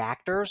changes in the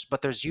actors,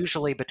 but there's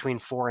usually between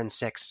 4 and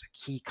 6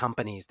 key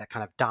companies that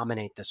kind of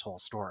dominate this whole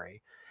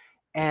story.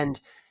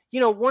 And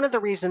one of the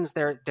reasons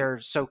they're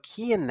so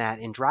key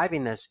in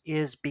driving this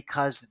is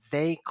because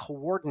they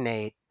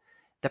coordinate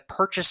the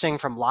purchasing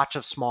from lots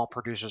of small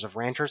producers of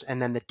ranchers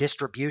and then the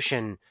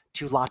distribution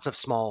to lots of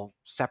small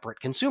separate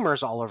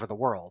consumers all over the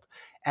world.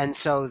 And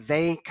so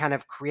they kind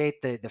of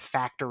create the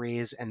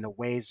factories and the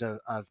ways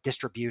of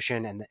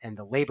distribution and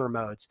the labor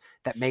modes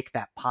that make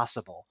that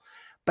possible.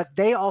 But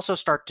they also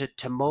start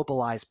to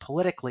mobilize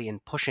politically in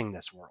pushing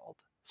this world.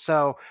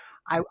 So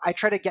I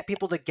try to get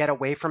people to get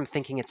away from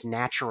thinking it's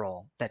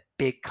natural that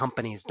big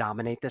companies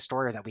dominate this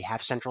story or that we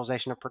have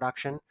centralization of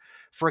production.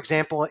 For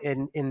example,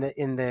 in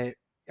the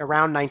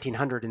around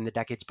 1900, in the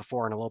decades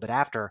before and a little bit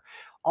after,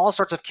 all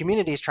sorts of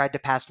communities tried to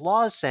pass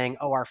laws saying,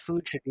 oh, our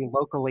food should be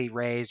locally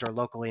raised or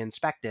locally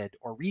inspected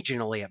or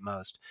regionally at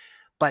most.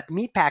 But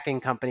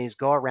meatpacking companies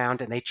go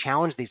around and they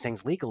challenge these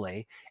things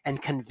legally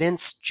and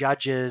convince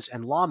judges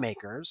and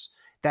lawmakers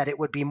that it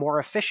would be more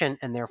efficient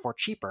and therefore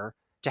cheaper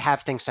to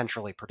have things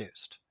centrally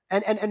produced.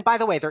 And by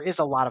the way, there is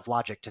a lot of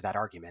logic to that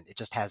argument. It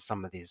just has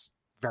some of these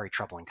very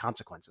troubling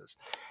consequences.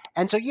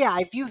 And so, yeah,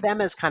 I view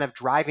them as kind of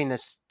driving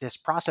this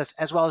process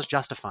as well as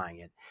justifying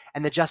it.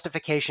 And the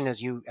justification,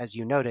 as you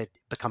noted,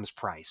 becomes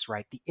price,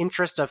 right? The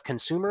interest of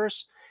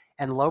consumers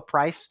and low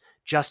price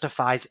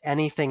justifies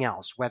anything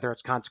else, whether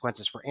it's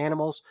consequences for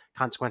animals,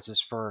 consequences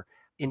for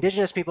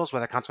indigenous peoples,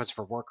 whether consequences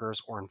for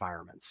workers or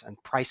environments.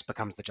 And price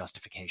becomes the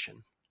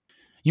justification.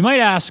 You might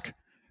ask,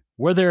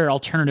 were there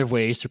alternative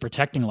ways to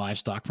protecting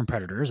livestock from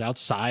predators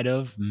outside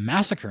of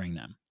massacring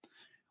them?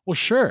 Well,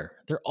 sure,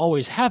 there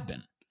always have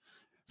been.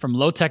 From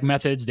low-tech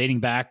methods dating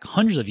back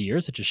hundreds of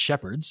years, such as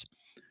shepherds,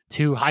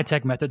 to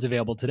high-tech methods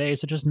available today,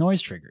 such as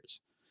noise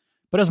triggers.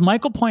 But as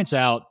Michael points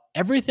out,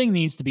 everything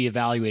needs to be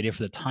evaluated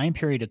for the time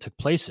period it took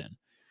place in,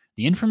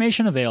 the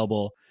information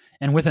available,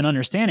 and with an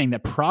understanding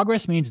that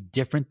progress means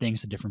different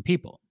things to different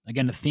people.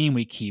 Again, a theme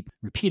we keep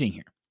repeating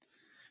here.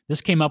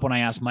 This came up when I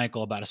asked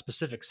Michael about a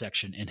specific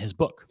section in his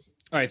book.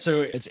 All right,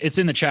 so it's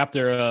in the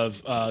chapter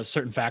of a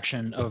certain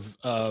faction of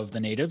the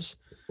natives.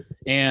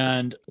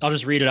 And I'll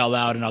just read it out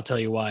loud and I'll tell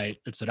you why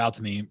it stood out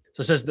to me.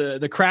 So it says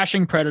the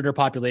crashing predator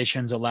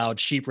populations allowed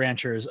sheep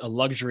ranchers a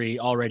luxury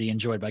already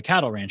enjoyed by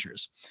cattle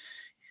ranchers.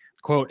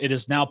 Quote, it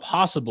is now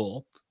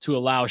possible to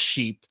allow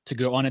sheep to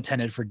go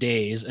unattended for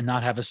days and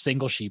not have a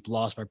single sheep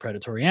lost by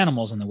predatory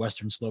animals in the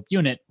Western Slope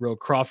unit, wrote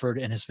Crawford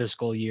in his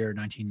fiscal year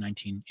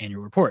 1919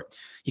 annual report.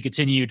 He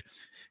continued,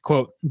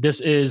 quote, this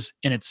is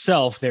in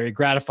itself very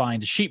gratifying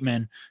to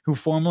sheepmen who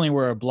formerly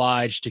were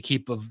obliged to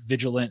keep a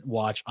vigilant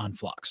watch on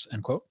flocks,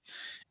 end quote.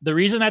 The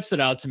reason that stood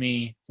out to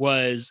me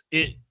was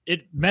it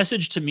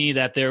messaged to me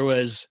that there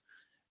was,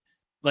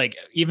 like,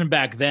 even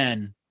back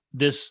then,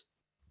 this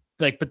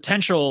like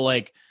potential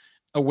like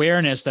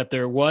awareness that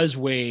there was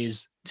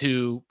ways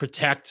to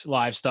protect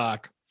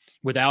livestock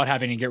without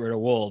having to get rid of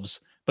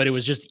wolves, but it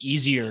was just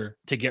easier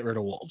to get rid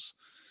of wolves.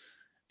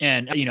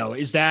 And,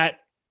 is that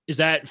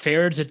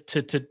fair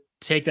to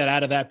take that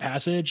out of that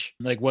passage?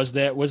 Like, was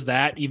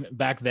that even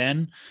back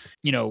then,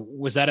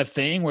 was that a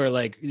thing where,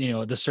 like,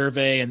 the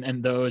survey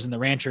and those and the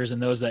ranchers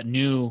and those that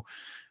knew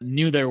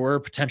there were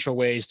potential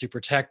ways to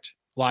protect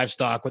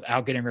livestock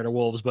without getting rid of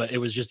wolves, but it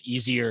was just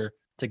easier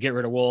to get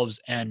rid of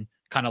wolves and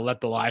kind of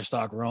let the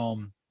livestock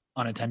roam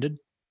unattended.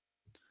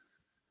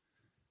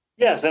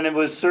 Yes, and it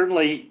was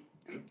certainly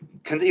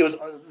it was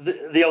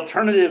the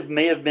alternative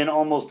may have been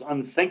almost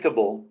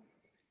unthinkable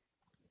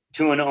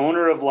to an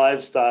owner of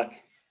livestock,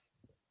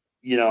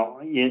 in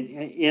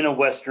a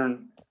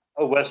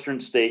western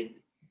state,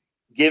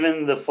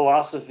 given the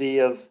philosophy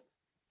of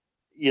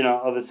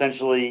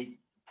essentially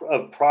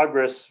of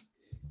progress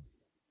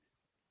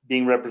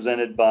being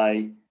represented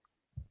by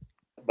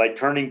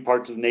turning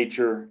parts of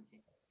nature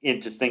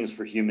into things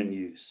for human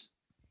use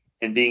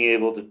and being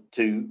able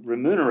to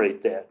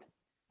remunerate that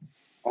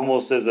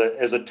almost as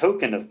a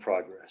token of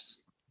progress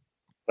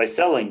by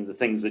selling the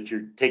things that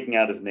you're taking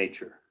out of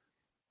nature.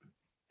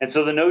 And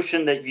so the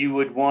notion that you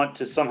would want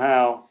to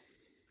somehow,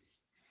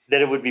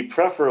 that it would be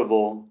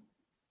preferable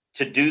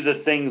to do the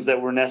things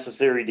that were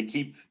necessary to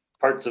keep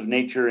parts of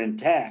nature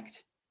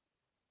intact,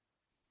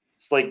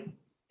 it's like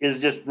it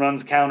just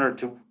runs counter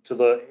to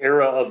the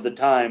era of the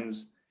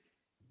times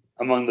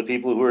among the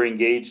people who are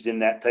engaged in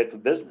that type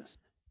of business.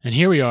 And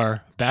here we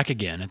are back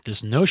again at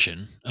this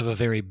notion of a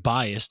very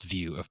biased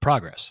view of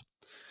progress.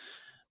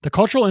 The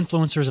cultural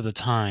influencers of the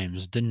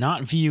times did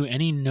not view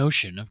any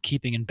notion of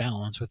keeping in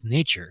balance with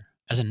nature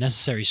as a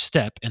necessary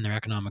step in their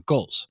economic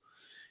goals.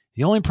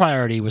 The only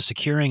priority was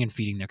securing and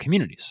feeding their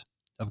communities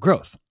of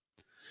growth.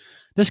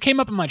 This came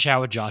up in my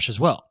chat with Josh as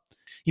well.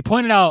 He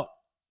pointed out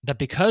that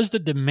because the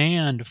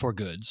demand for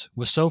goods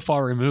was so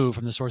far removed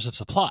from the source of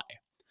supply,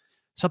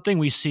 something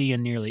we see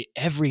in nearly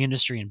every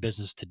industry and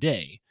business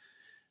today,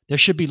 there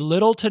should be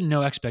little to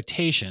no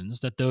expectations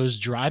that those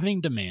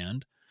driving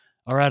demand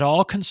are at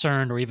all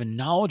concerned or even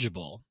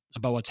knowledgeable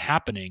about what's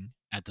happening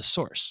at the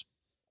source.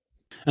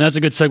 And that's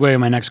a good segue to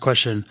my next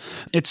question.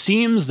 It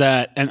seems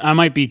that, and I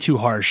might be too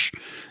harsh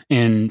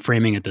in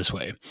framing it this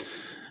way,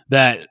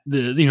 that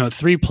the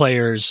three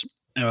players,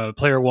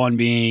 player one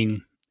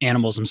being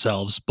animals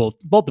themselves, both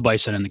the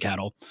bison and the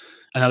cattle,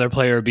 another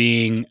player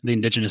being the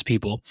indigenous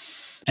people,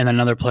 and then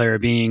another player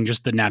being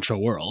just the natural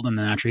world and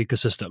the natural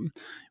ecosystem.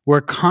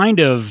 We're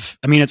kind of,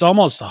 I mean, it's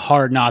almost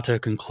hard not to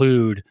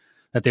conclude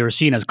that they were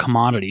seen as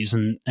commodities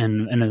in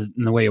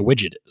the way a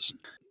widget is.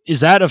 Is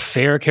that a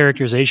fair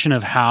characterization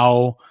of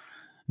how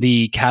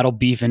the cattle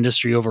beef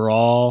industry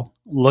overall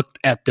looked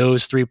at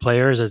those three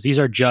players, as these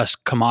are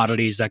just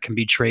commodities that can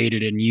be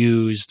traded and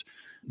used,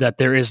 that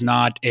there is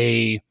not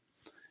a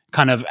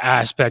kind of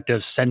aspect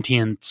of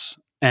sentience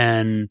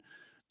and,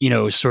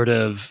 sort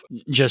of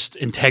just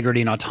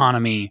integrity and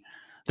autonomy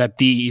that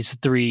these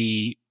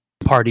three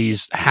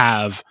parties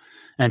have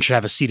and should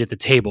have a seat at the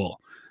table,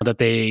 that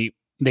they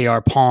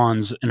are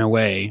pawns in a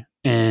way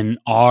in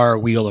our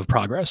wheel of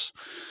progress.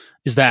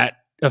 Is that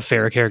a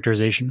fair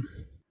characterization?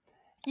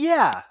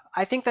 Yeah,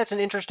 I think that's an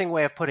interesting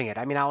way of putting it.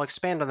 I mean, I'll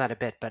expand on that a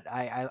bit, but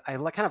kind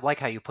of like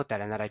how you put that,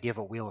 and that idea of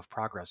a wheel of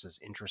progress is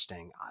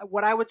interesting.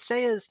 What I would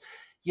say is,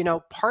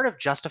 part of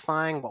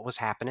justifying what was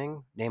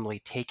happening, namely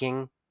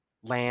taking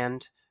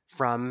land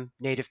from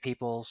native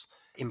peoples,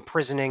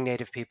 imprisoning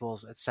native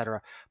peoples,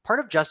 etc., part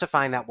of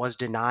justifying that was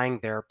denying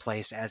their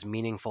place as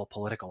meaningful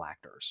political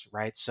actors,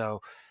 right?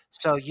 So,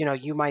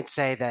 you might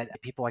say that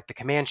people like the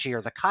Comanche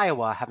or the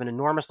Kiowa have an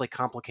enormously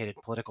complicated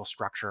political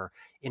structure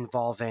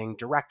involving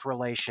direct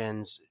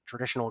relations,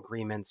 traditional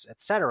agreements,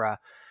 etc.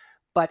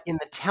 But in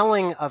the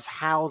telling of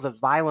how the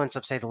violence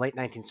of, say, the late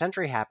 19th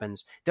century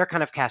happens, they're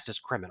kind of cast as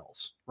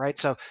criminals, right?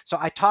 So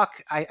I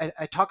talk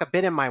a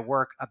bit in my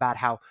work about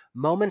how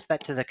moments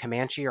that to the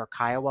Comanche or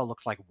Kiowa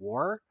looked like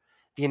war,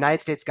 the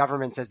United States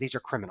government says these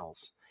are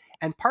criminals.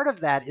 And part of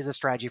that is a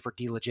strategy for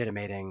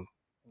delegitimating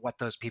what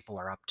those people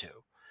are up to.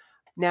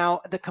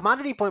 Now, the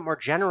commodity point more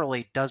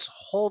generally does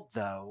hold,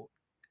 though.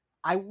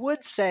 I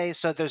would say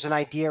so. There's an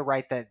idea,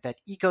 right,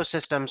 that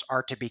ecosystems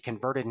are to be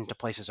converted into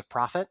places of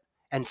profit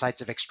and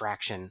sites of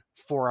extraction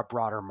for a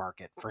broader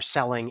market, for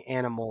selling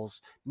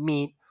animals,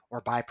 meat,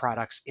 or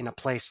byproducts in a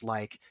place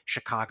like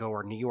Chicago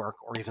or New York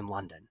or even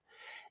London.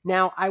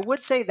 Now, I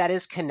would say that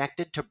is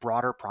connected to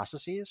broader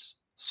processes.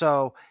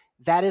 So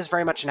that is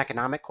very much an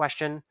economic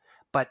question,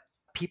 but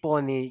people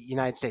in the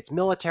United States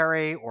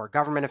military or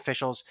government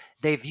officials,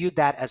 they viewed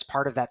that as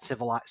part of that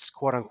civilized,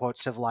 quote unquote,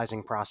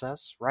 civilizing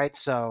process, right?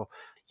 So,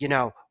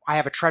 I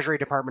have a Treasury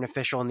Department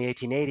official in the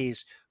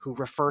 1880s who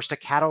refers to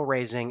cattle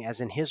raising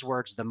as, in his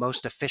words, the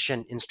most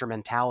efficient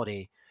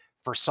instrumentality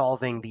for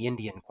solving the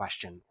Indian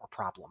question or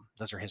problem.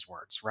 Those are his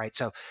words, right?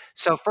 So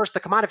first, the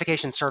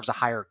commodification serves a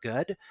higher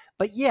good,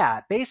 but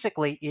yeah,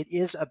 basically, it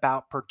is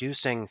about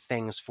producing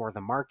things for the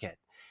market.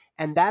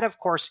 And that, of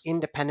course,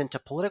 independent to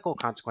political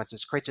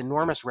consequences, creates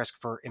enormous risk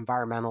for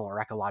environmental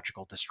or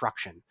ecological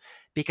destruction.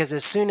 Because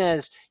as soon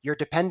as you're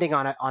depending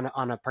on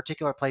a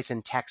particular place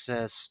in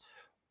Texas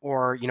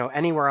or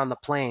anywhere on the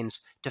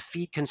plains to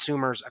feed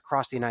consumers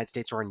across the United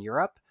States or in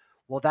Europe,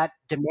 well, that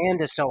demand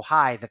is so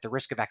high that the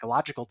risk of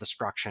ecological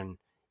destruction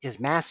is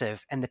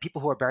massive, and the people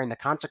who are bearing the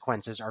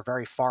consequences are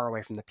very far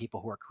away from the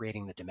people who are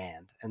creating the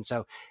demand. And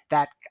so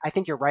that, I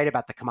think you're right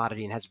about the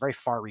commodity, and has very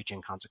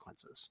far-reaching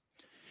consequences.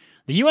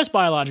 The U.S.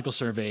 Biological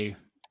Survey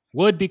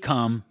would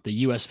become the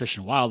U.S. Fish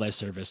and Wildlife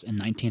Service in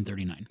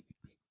 1939.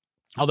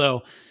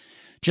 Although,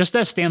 just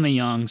as Stanley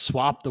Young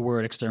swapped the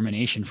word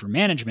extermination for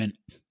management,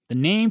 the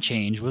name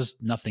change was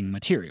nothing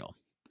material.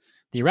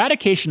 The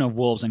eradication of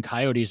wolves and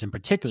coyotes in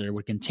particular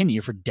would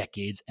continue for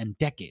decades and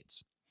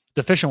decades.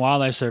 The Fish and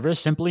Wildlife Service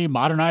simply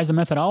modernized the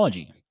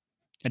methodology,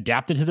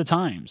 adapted to the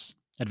times,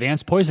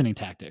 advanced poisoning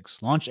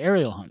tactics, launched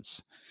aerial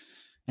hunts,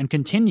 and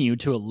continued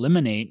to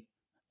eliminate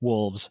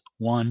wolves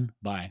one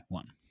by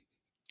one.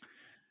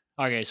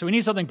 Okay, so we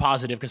need something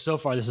positive because so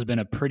far this has been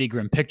a pretty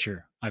grim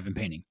picture I've been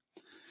painting.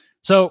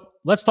 So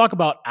let's talk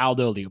about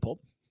Aldo Leopold.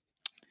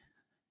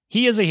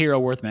 He is a hero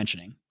worth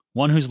mentioning,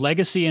 one whose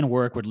legacy and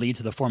work would lead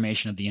to the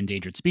formation of the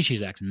Endangered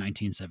Species Act in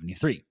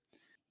 1973.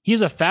 He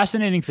is a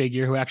fascinating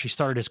figure who actually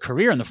started his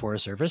career in the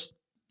Forest Service,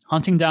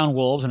 hunting down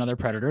wolves and other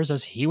predators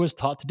as he was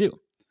taught to do.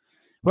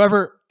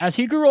 However, as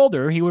he grew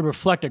older, he would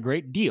reflect a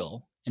great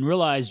deal and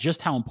realize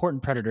just how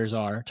important predators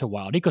are to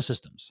wild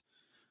ecosystems.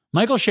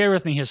 Michael, share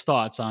with me his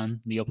thoughts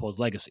on Leopold's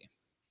legacy.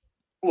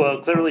 Well,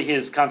 clearly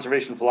his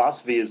conservation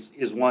philosophy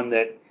is one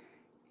that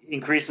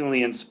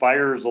increasingly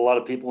inspires a lot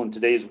of people in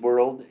today's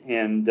world,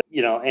 and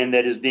and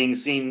that is being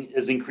seen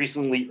as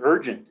increasingly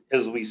urgent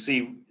as we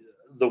see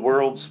the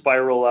world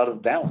spiral out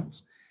of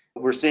balance.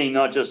 We're seeing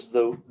not just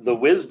the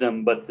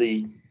wisdom, but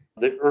the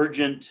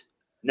urgent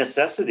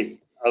necessity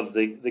of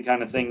the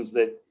kind of things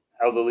that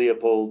Aldo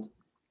Leopold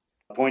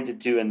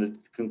pointed to and the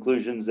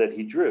conclusions that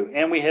he drew.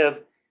 And we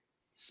have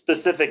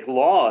specific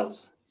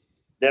laws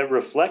that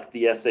reflect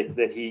the ethic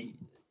that he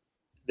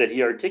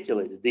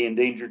articulated. The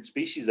Endangered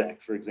Species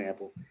Act, for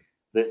example,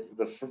 the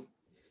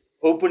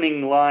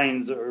opening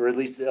lines, or at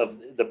least of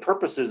the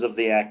purposes of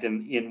the act,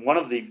 in one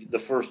of the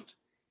first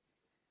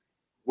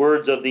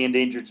words of the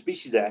Endangered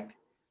Species Act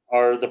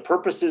are: the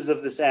purposes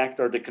of this act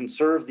are to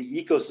conserve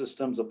the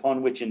ecosystems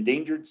upon which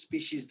endangered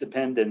species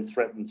depend and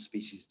threatened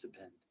species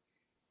depend.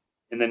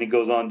 And then it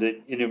goes on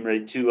to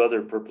enumerate two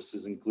other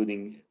purposes,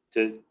 including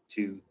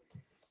to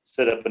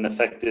set up an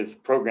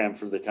effective program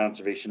for the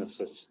conservation of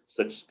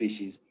such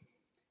species.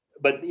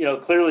 But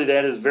clearly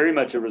that is very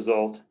much a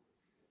result,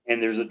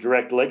 and there's a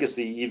direct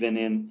legacy even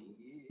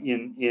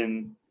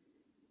in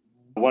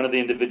one of the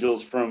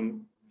individuals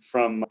from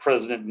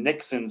President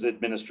Nixon's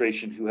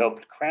administration who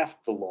helped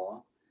craft the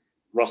law,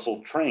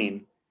 Russell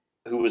Train,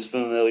 who was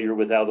familiar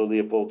with Aldo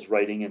Leopold's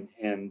writing,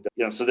 and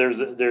so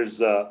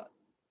there's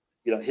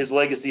his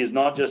legacy is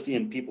not just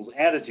in people's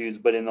attitudes,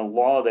 but in a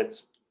law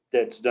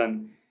that's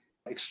done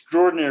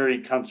extraordinary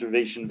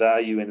conservation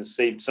value and has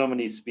saved so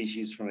many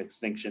species from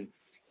extinction,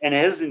 and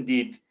has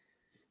indeed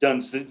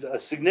done a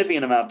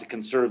significant amount to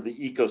conserve the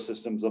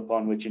ecosystems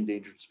upon which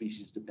endangered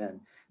species depend.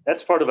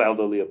 That's part of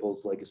Aldo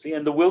Leopold's legacy.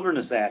 And the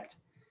Wilderness Act,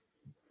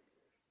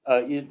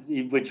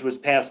 which was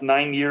passed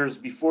 9 years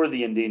before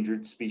the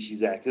Endangered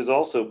Species Act, is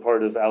also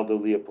part of Aldo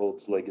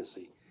Leopold's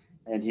legacy.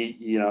 And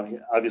he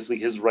obviously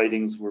his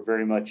writings were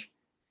very much,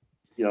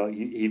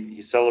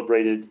 he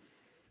celebrated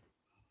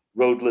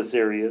roadless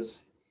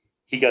areas.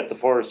 He got the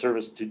Forest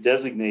Service to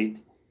designate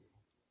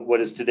what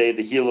is today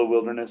the Gila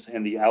Wilderness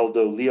and the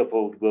Aldo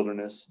Leopold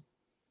Wilderness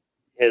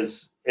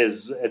as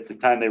at the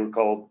time they were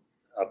called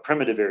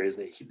primitive areas,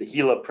 the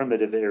Gila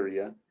Primitive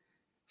Area,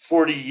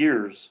 40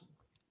 years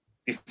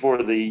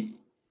before the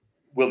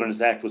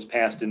Wilderness Act was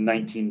passed in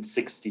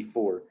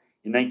 1964.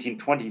 In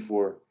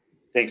 1924,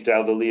 thanks to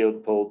Aldo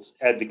Leopold's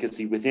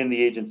advocacy within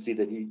the agency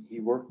that he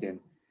worked in,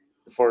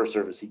 the Forest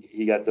Service,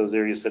 he got those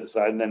areas set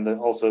aside. And then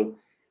also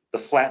the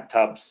Flat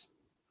Tops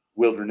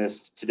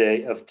Wilderness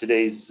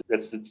today's,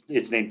 that's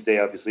its name today,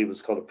 obviously,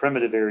 was called a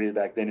primitive area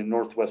back then in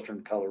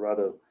northwestern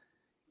Colorado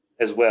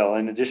as well,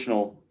 and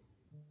additional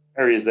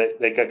areas that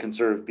got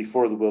conserved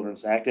before the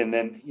Wilderness Act. And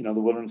then, the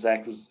Wilderness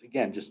Act was,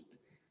 again, just,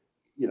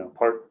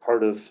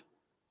 part of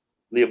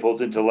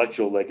Leopold's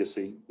intellectual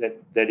legacy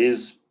that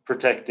is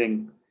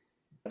protecting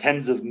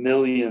tens of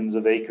millions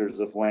of acres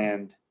of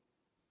land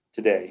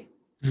today.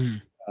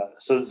 Mm.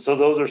 So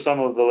those are some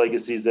of the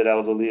legacies that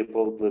Aldo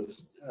Leopold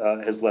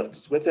has left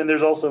us with. And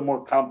there's also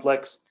more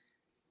complex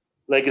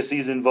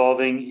legacies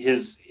involving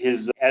his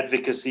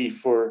advocacy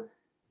for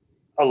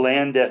a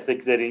land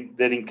ethic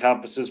that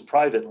encompasses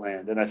private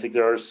land. And I think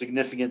there are a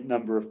significant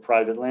number of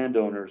private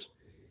landowners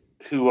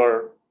who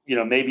are,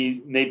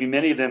 maybe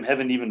many of them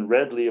haven't even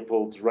read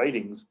Leopold's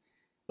writings,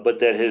 but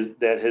that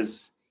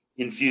has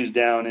infused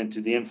down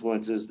into the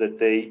influences that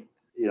they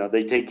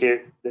take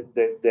care,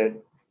 that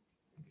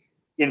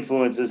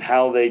influences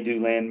how they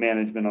do land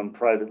management on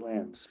private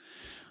lands.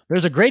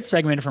 There's a great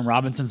segment from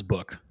Robinson's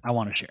book I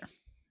want to share.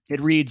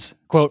 It reads,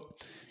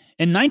 quote,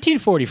 "In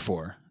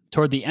 1944,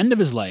 toward the end of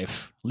his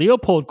life,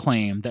 Leopold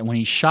claimed that when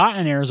he shot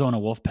an Arizona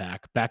wolf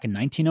pack back in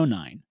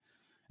 1909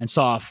 and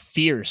saw a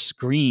fierce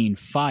green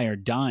fire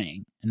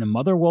dying in the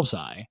mother wolf's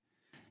eye,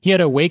 he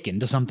had awakened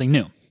to something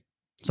new,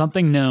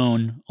 something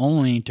known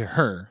only to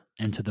her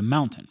and to the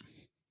mountain.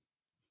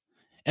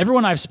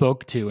 Everyone I've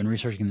spoke to in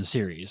researching the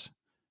series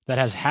that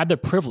has had the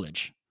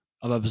privilege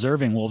of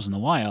observing wolves in the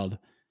wild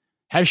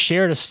has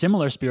shared a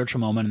similar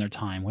spiritual moment in their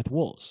time with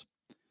wolves.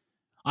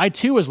 I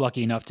too was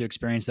lucky enough to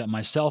experience that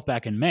myself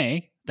back in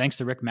May thanks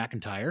to Rick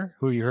McIntyre,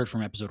 who you heard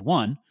from episode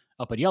 1,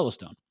 up at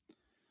Yellowstone.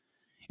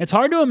 It's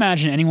hard to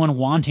imagine anyone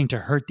wanting to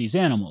hurt these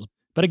animals,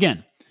 but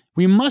again,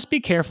 we must be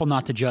careful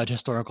not to judge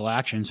historical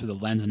actions through the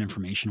lens and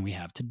information we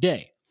have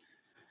today,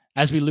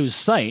 as we lose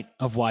sight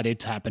of why they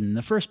happened in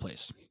the first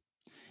place.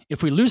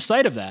 If we lose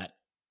sight of that,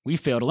 we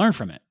fail to learn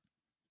from it,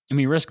 and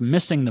we risk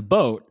missing the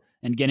boat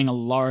and getting a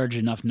large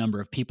enough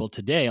number of people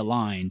today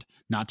aligned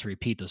not to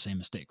repeat those same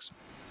mistakes.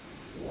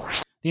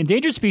 The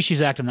Endangered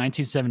Species Act of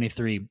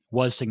 1973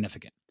 was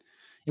significant.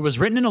 It was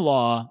written into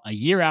law a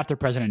year after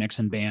President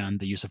Nixon banned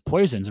the use of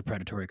poisons in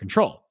predatory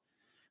control.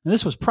 And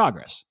this was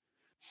progress.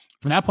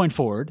 From that point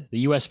forward,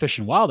 the U.S. Fish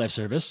and Wildlife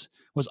Service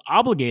was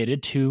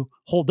obligated to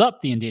hold up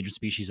the Endangered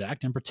Species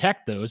Act and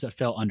protect those that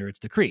fell under its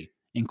decree,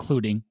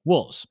 including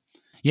wolves.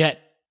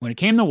 Yet, when it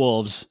came to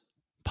wolves,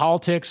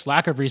 politics,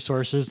 lack of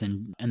resources,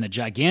 and the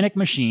gigantic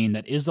machine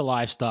that is the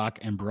livestock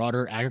and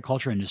broader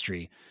agriculture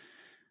industry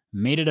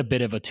made it a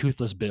bit of a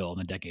toothless bill in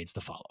the decades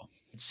to follow.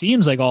 It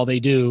seems like all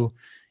they do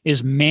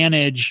is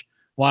manage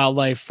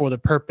wildlife for the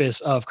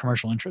purpose of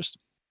commercial interest.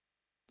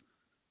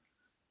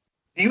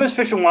 The U.S.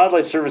 Fish and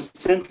Wildlife Service,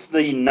 since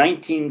the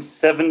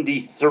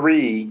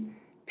 1973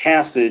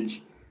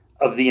 passage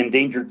of the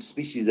Endangered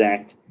Species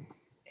Act,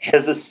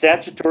 has a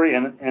statutory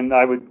and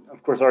I would,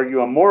 of course,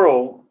 argue a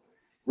moral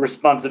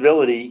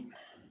responsibility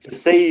to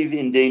save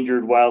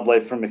endangered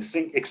wildlife from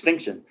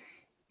extinction.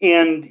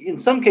 And in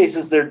some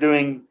cases, they're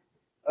doing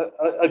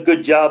a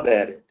good job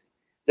at it.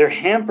 They're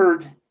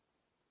hampered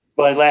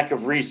by lack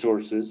of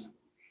resources,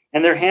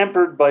 and they're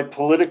hampered by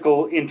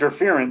political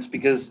interference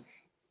because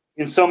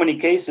in so many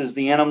cases,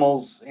 the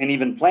animals and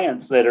even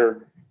plants that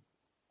are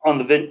on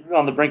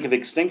the brink of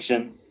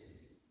extinction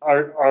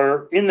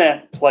are in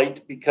that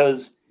plight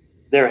because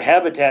their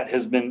habitat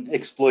has been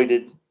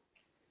exploited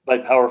by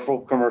powerful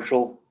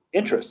commercial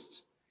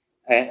interests.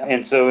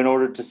 And so in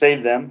order to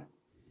save them,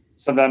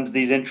 sometimes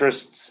these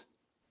interests,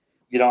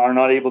 are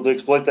not able to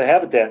exploit the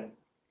habitat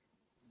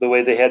the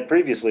way they had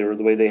previously or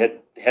the way they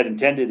had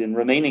intended in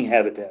remaining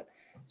habitat.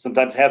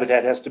 Sometimes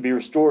habitat has to be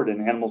restored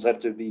and animals have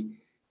to be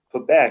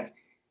put back.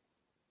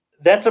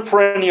 That's a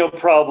perennial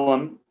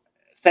problem.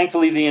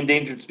 Thankfully, the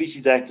Endangered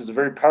Species Act is a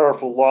very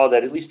powerful law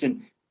that, at least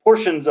in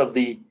portions of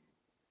the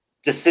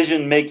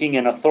decision-making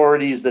and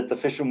authorities that the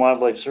Fish and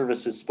Wildlife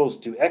Service is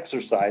supposed to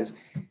exercise,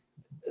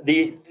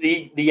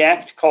 the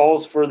act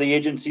calls for the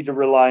agency to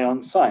rely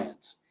on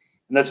science.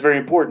 And that's very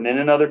important. And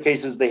in other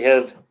cases, they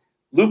have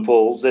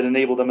loopholes that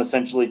enable them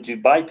essentially to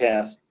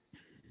bypass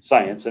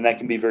science, and that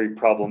can be very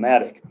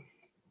problematic.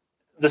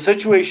 The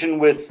situation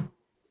with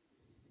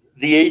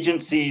the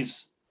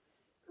agency's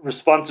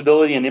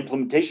responsibility and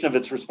implementation of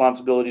its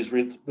responsibilities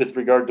with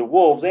regard to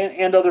wolves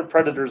and other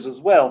predators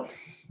as well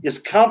is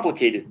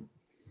complicated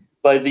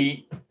by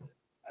the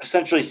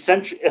essentially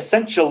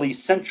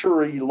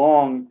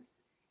century-long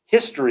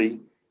history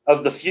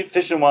of the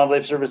Fish and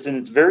Wildlife Service in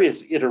its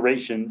various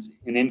iterations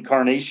and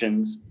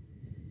incarnations,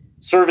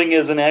 serving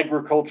as an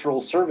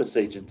agricultural service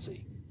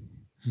agency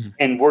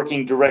and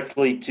working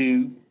directly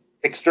to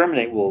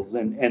exterminate wolves,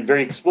 and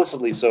very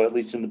explicitly so, at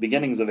least in the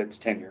beginnings of its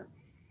tenure.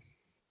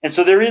 And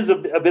so there is a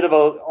bit of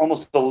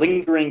almost a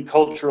lingering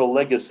cultural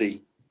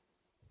legacy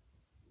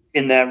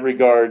in that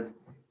regard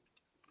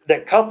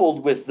that,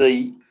 coupled with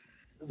the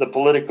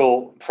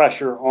political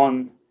pressure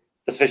on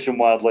the Fish and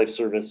Wildlife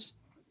Service,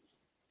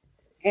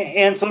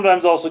 and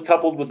sometimes also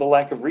coupled with the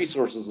lack of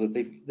resources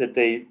that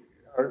they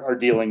are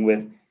dealing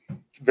with,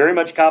 very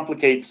much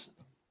complicates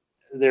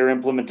their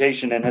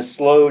implementation and has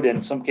slowed, and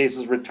in some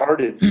cases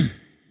retarded,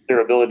 their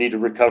ability to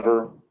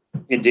recover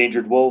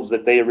endangered wolves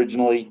that they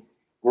originally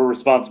were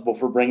responsible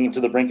for bringing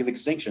to the brink of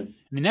extinction.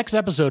 In the next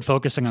episode,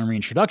 focusing on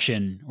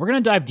reintroduction, we're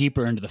going to dive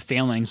deeper into the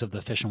failings of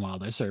the Fish and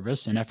Wildlife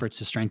Service and efforts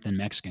to strengthen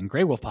Mexican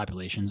gray wolf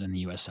populations in the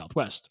U.S.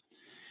 Southwest.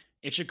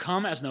 It should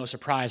come as no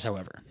surprise,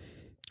 however,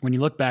 when you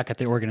look back at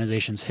the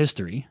organization's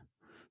history,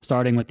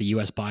 starting with the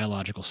U.S.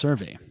 Biological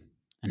Survey,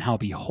 and how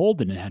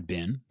beholden it had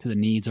been to the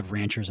needs of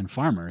ranchers and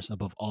farmers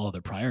above all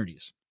other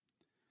priorities.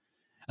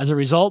 As a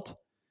result,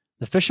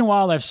 the Fish and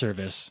Wildlife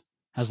Service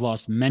has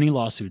lost many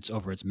lawsuits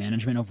over its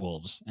management of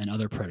wolves and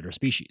other predator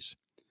species.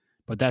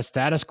 But that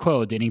status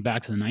quo dating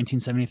back to the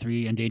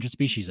 1973 Endangered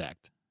Species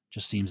Act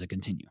just seems to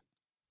continue.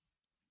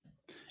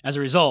 As a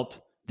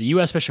result, the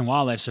U.S. Fish and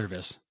Wildlife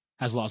Service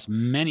has lost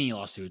many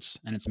lawsuits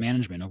in its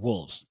management of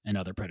wolves and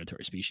other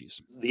predatory species.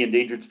 The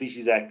Endangered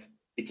Species Act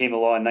became a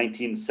law in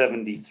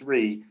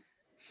 1973,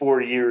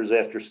 4 years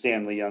after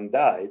Stanley Young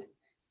died.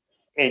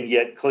 And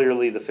yet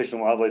clearly the Fish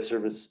and Wildlife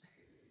Service,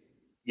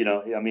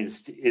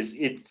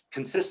 it's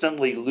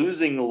consistently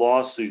losing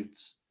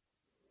lawsuits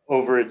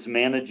over its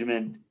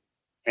management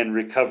and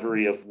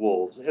recovery of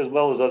wolves, as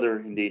well as other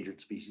endangered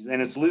species. And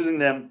it's losing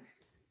them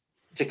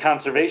to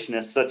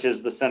conservationists, such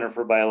as the Center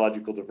for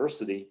Biological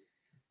Diversity,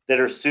 that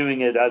are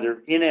suing it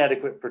either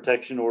inadequate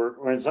protection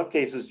or in some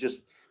cases just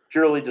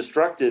purely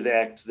destructive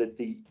acts that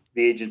the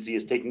agency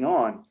is taking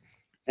on.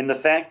 And the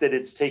fact that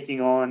it's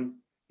taking on,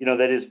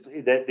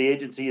 that the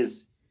agency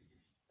is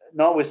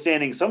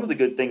notwithstanding some of the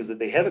good things that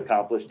they have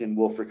accomplished in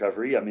wolf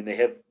recovery, I mean,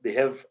 they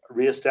have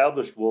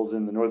reestablished wolves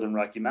in the northern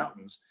Rocky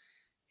Mountains,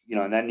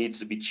 and that needs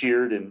to be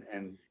cheered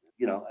and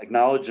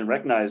acknowledged and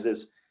recognized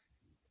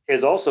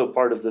as also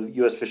part of the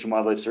U.S. Fish and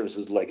Wildlife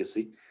Service's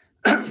legacy.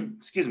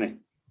 Excuse me.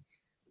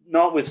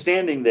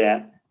 Notwithstanding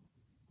that,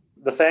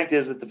 the fact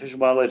is that the Fish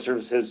and Wildlife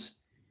Service has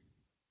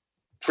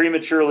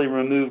prematurely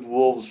removed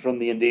wolves from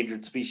the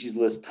endangered species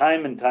list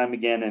time and time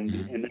again,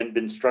 and then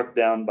been struck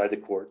down by the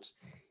courts.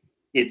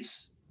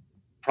 It's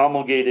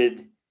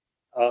promulgated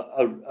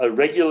a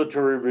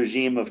regulatory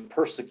regime of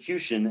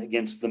persecution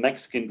against the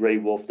Mexican gray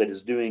wolf that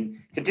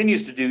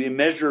continues to do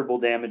immeasurable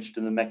damage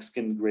to the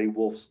Mexican gray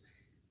wolf's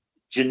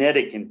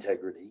genetic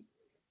integrity.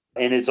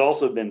 And it's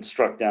also been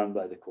struck down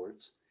by the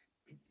courts.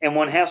 And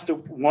one has to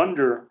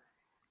wonder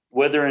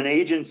whether an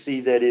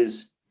agency that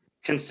is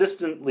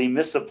consistently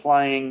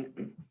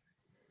misapplying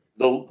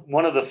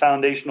one of the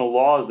foundational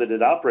laws that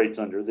it operates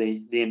under,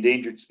 the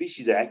Endangered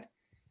Species Act,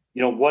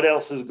 what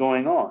else is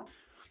going on?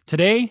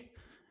 Today,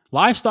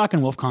 livestock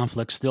and wolf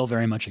conflicts still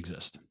very much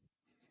exist.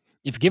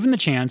 If given the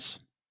chance,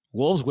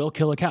 wolves will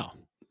kill a cow.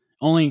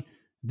 Only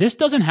this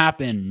doesn't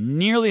happen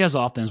nearly as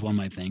often as one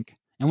might think.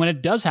 And when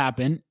it does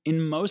happen,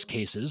 in most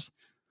cases,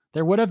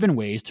 there would have been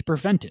ways to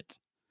prevent it.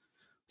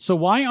 So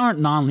why aren't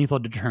non-lethal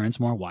deterrents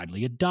more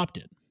widely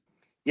adopted?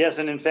 Yes,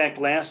 and in fact,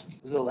 last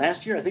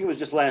year? I think it was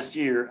just last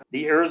year,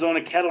 the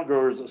Arizona Cattle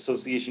Growers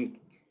Association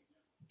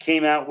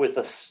came out with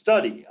a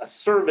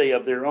survey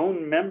of their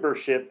own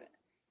membership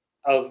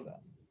of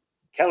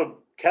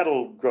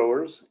cattle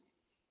growers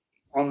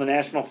on the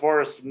national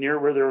forest near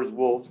where there was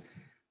wolves.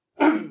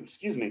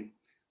 Excuse me,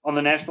 on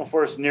the national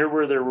forest near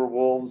where there were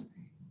wolves,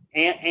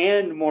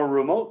 and more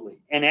remotely,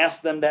 and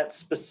asked them that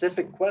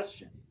specific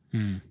question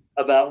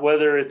about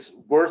whether it's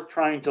worth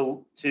trying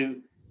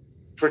to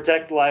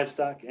protect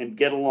livestock and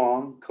get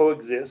along,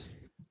 coexist,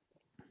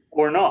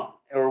 or not,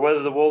 or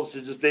whether the wolves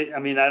should just be. I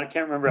mean, I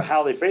can't remember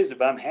how they phrased it,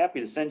 but I'm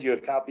happy to send you a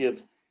copy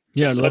of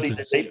the study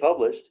that they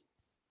published.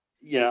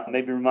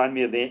 Maybe remind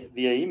me of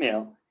via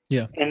email.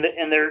 Yeah, and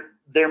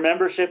their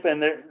membership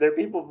and their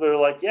people, they're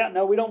like, yeah,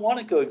 no, we don't want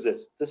to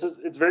coexist.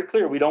 It's very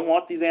clear. We don't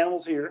want these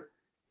animals here.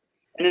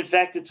 And in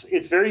fact,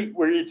 it's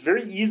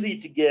very easy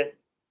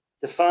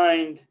to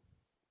find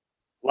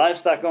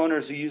livestock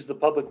owners who use the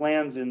public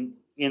lands in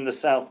the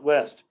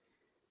Southwest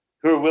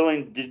who are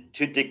willing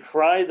to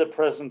decry the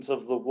presence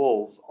of the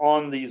wolves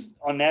on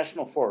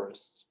national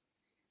forests,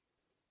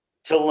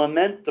 to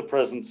lament the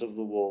presence of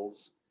the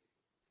wolves,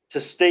 to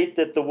state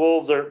that the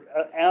wolves are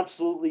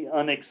absolutely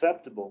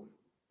unacceptable.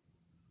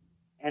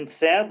 And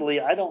sadly,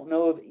 I don't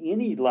know of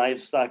any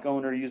livestock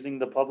owner using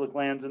the public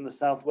lands in the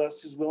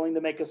Southwest who's willing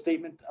to make a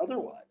statement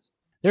otherwise.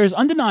 There is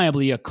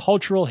undeniably a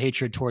cultural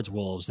hatred towards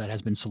wolves that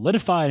has been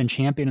solidified and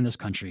championed in this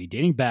country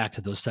dating back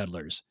to those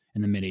settlers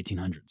in the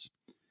mid-1800s.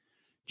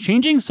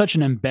 Changing such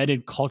an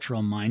embedded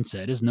cultural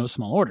mindset is no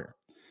small order.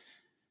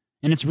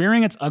 And it's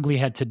rearing its ugly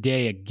head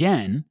today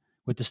again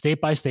with the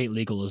state-by-state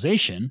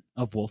legalization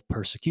of wolf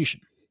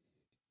persecution.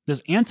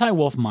 This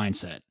anti-wolf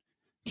mindset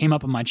came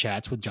up in my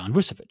chats with John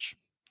Vucevic,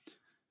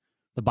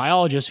 the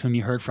biologist whom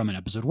you heard from in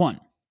episode 1.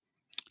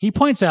 He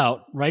points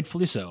out,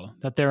 rightfully so,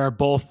 that there are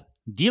both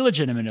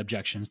delegitimate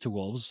objections to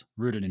wolves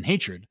rooted in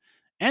hatred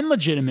and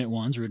legitimate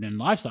ones rooted in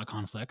livestock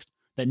conflict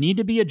that need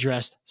to be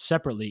addressed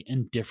separately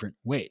in different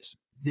ways.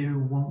 There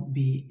won't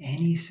be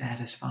any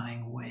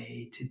satisfying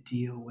way to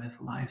deal with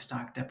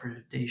livestock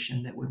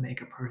depredation that would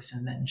make a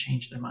person then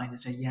change their mind and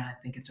say, yeah,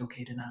 I think it's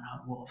okay to not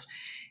hunt wolves.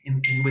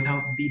 And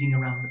without beating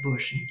around the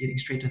bush and getting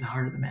straight to the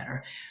heart of the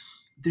matter,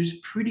 there's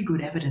pretty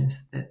good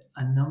evidence that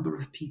a number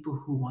of people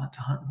who want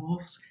to hunt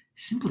wolves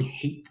simply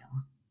hate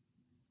them.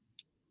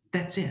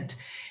 That's it.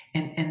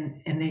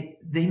 And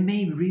they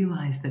may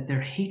realize that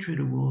their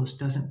hatred of wolves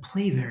doesn't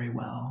play very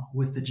well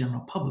with the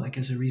general public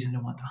as a reason to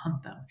want to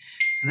hunt them.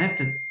 So they have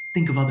to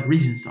think of other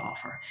reasons to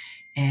offer.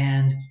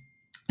 And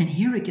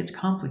here it gets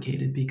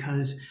complicated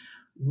because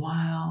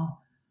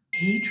while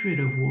hatred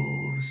of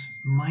wolves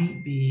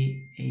might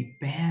be a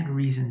bad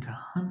reason to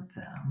hunt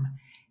them,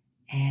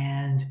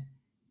 and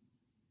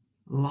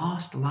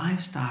lost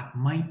livestock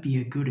might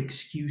be a good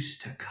excuse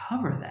to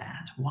cover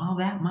that, while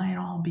that might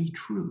all be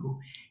true,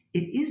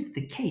 it is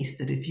the case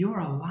that if you're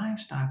a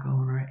livestock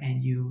owner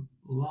and you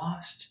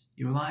lost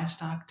your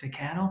livestock to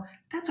cattle,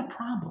 that's a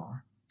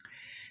problem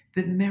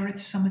that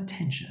merits some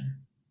attention.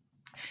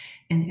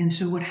 And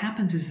so what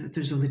happens is that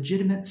there's a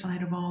legitimate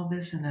side of all of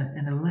this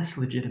and a less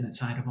legitimate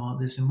side of all of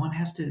this, and one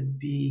has to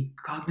be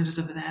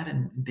cognizant of that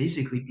and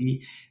basically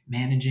be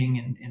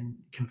managing and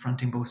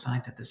confronting both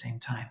sides at the same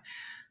time.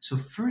 So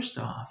first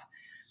off,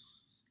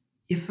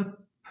 if a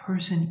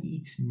person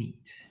eats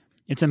meat,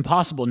 it's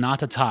impossible not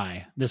to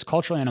tie this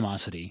cultural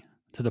animosity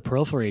to the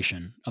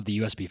proliferation of the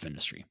U.S. beef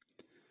industry,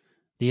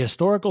 the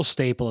historical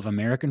staple of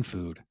American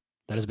food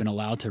that has been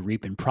allowed to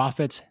reap in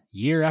profits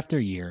year after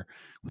year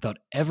without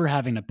ever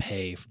having to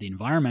pay for the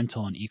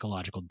environmental and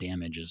ecological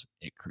damages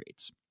it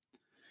creates.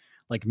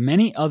 Like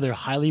many other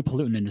highly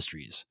pollutant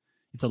industries,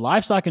 if the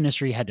livestock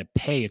industry had to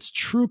pay its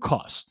true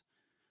cost,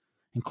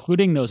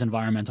 including those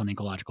environmental and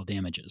ecological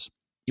damages,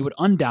 it would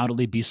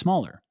undoubtedly be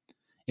smaller.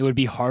 It would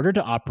be harder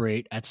to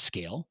operate at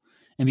scale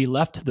and be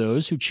left to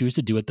those who choose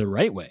to do it the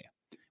right way,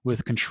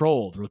 with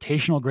controlled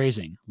rotational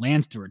grazing,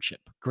 land stewardship,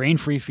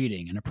 grain-free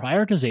feeding, and a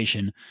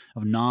prioritization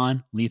of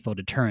non-lethal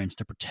deterrents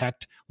to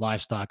protect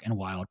livestock and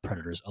wild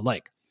predators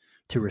alike,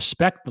 to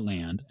respect the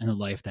land and the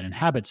life that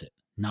inhabits it,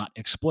 not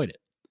exploit it.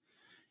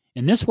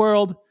 In this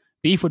world,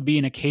 beef would be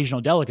an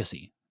occasional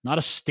delicacy, not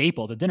a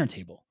staple at the dinner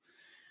table.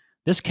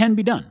 This can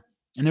be done,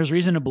 and there's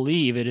reason to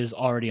believe it is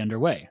already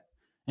underway.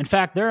 In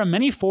fact, there are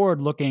many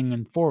forward-looking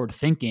and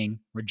forward-thinking,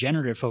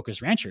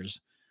 regenerative-focused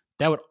ranchers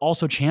that would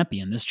also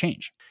champion this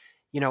change.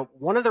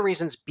 One of the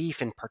reasons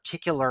beef in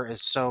particular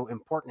is so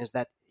important is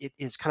that it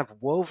is kind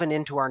of woven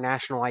into our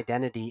national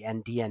identity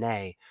and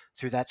DNA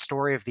through that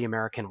story of the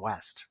American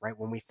West, right?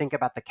 When we think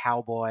about the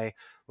cowboy,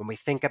 when we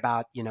think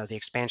about, the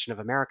expansion of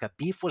America,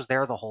 beef was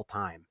there the whole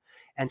time.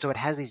 And so it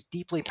has these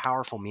deeply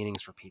powerful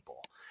meanings for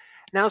people.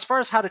 Now, as far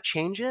as how to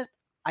change it,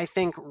 I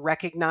think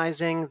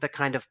recognizing the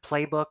kind of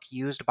playbook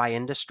used by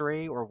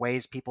industry or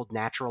ways people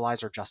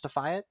naturalize or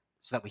justify it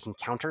so that we can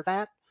counter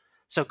that.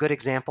 So, good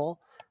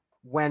example,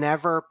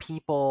 whenever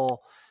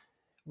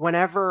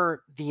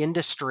the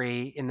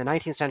industry in the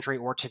 19th century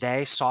or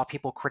today saw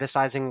people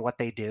criticizing what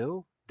they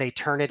do, they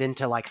turn it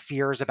into like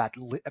fears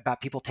about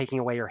people taking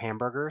away your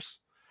hamburgers.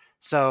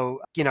 So,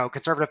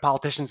 conservative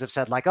politicians have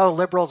said like, oh,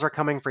 liberals are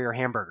coming for your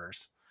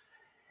hamburgers.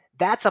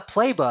 That's a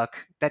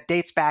playbook that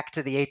dates back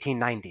to the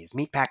 1890s.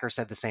 Meatpackers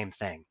said the same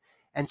thing.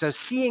 And so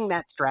seeing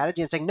that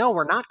strategy and saying, no,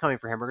 we're not coming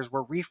for hamburgers,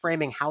 we're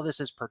reframing how this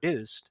is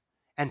produced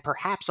and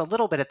perhaps a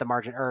little bit at the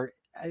margin, or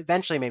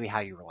eventually maybe how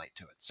you relate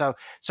to it. So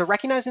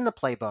recognizing the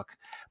playbook,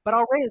 but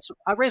I'll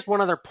raise one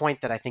other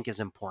point that I think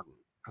is important.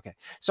 Okay.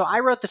 So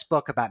I wrote this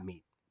book about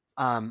meat.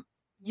 I'll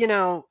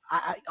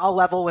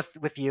level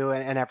with you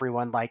and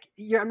everyone. Like,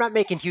 I'm not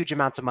making huge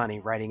amounts of money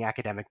writing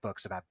academic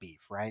books about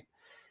beef, right?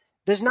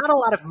 There's not a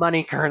lot of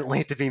money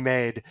currently to be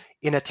made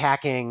in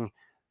attacking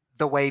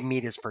the way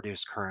meat is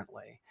produced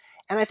currently.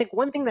 And I think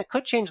one thing that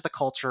could change the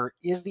culture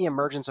is the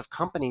emergence of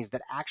companies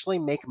that actually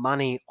make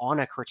money on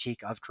a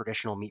critique of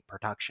traditional meat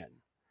production.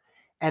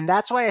 And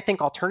that's why I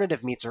think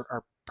alternative meats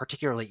are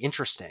particularly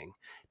interesting,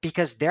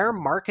 because their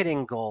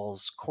marketing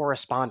goals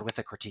correspond with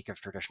a critique of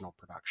traditional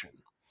production.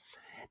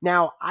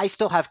 Now, I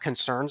still have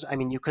concerns. I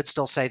mean, you could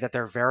still say that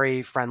they're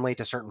very friendly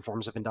to certain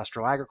forms of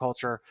industrial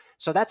agriculture.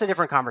 So that's a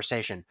different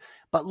conversation.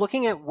 But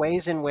looking at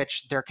ways in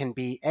which there can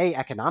be,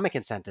 economic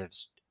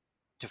incentives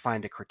to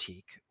find a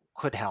critique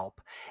could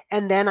help.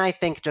 And then I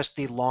think just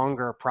the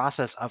longer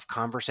process of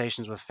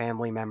conversations with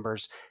family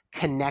members,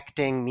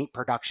 connecting meat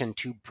production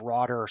to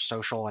broader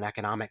social and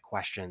economic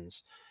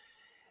questions.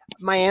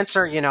 My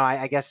answer,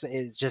 I guess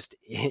is just,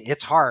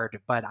 it's hard,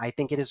 but I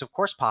think it is of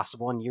course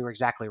possible. And you're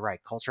exactly right.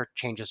 Culture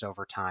changes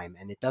over time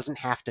and it doesn't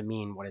have to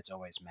mean what it's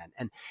always meant.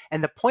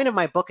 And the point of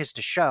my book is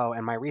to show,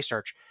 and my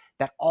research,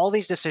 that all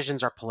these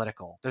decisions are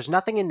political. There's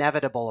nothing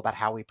inevitable about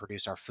how we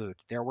produce our food.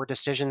 There were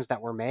decisions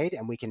that were made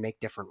and we can make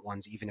different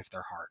ones, even if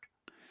they're hard.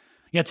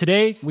 Yet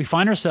today, we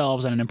find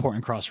ourselves at an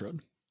important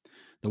crossroad.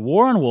 The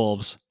war on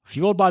wolves,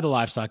 fueled by the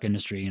livestock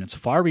industry and its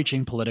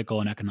far-reaching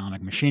political and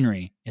economic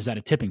machinery, is at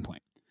a tipping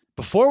point.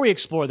 Before we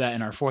explore that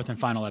in our fourth and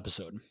final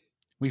episode,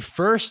 we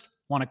first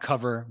want to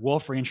cover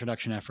wolf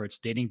reintroduction efforts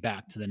dating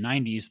back to the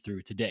 90s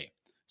through today.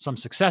 Some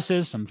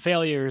successes, some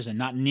failures, and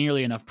not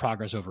nearly enough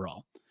progress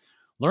overall.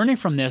 Learning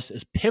from this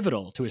is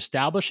pivotal to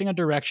establishing a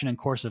direction and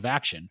course of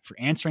action for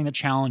answering the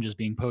challenges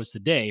being posed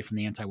today from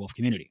the anti-wolf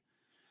community.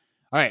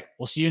 All right,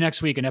 we'll see you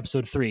next week in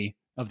episode 3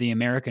 of the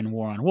American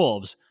War on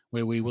Wolves,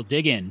 where we will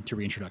dig into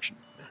reintroduction.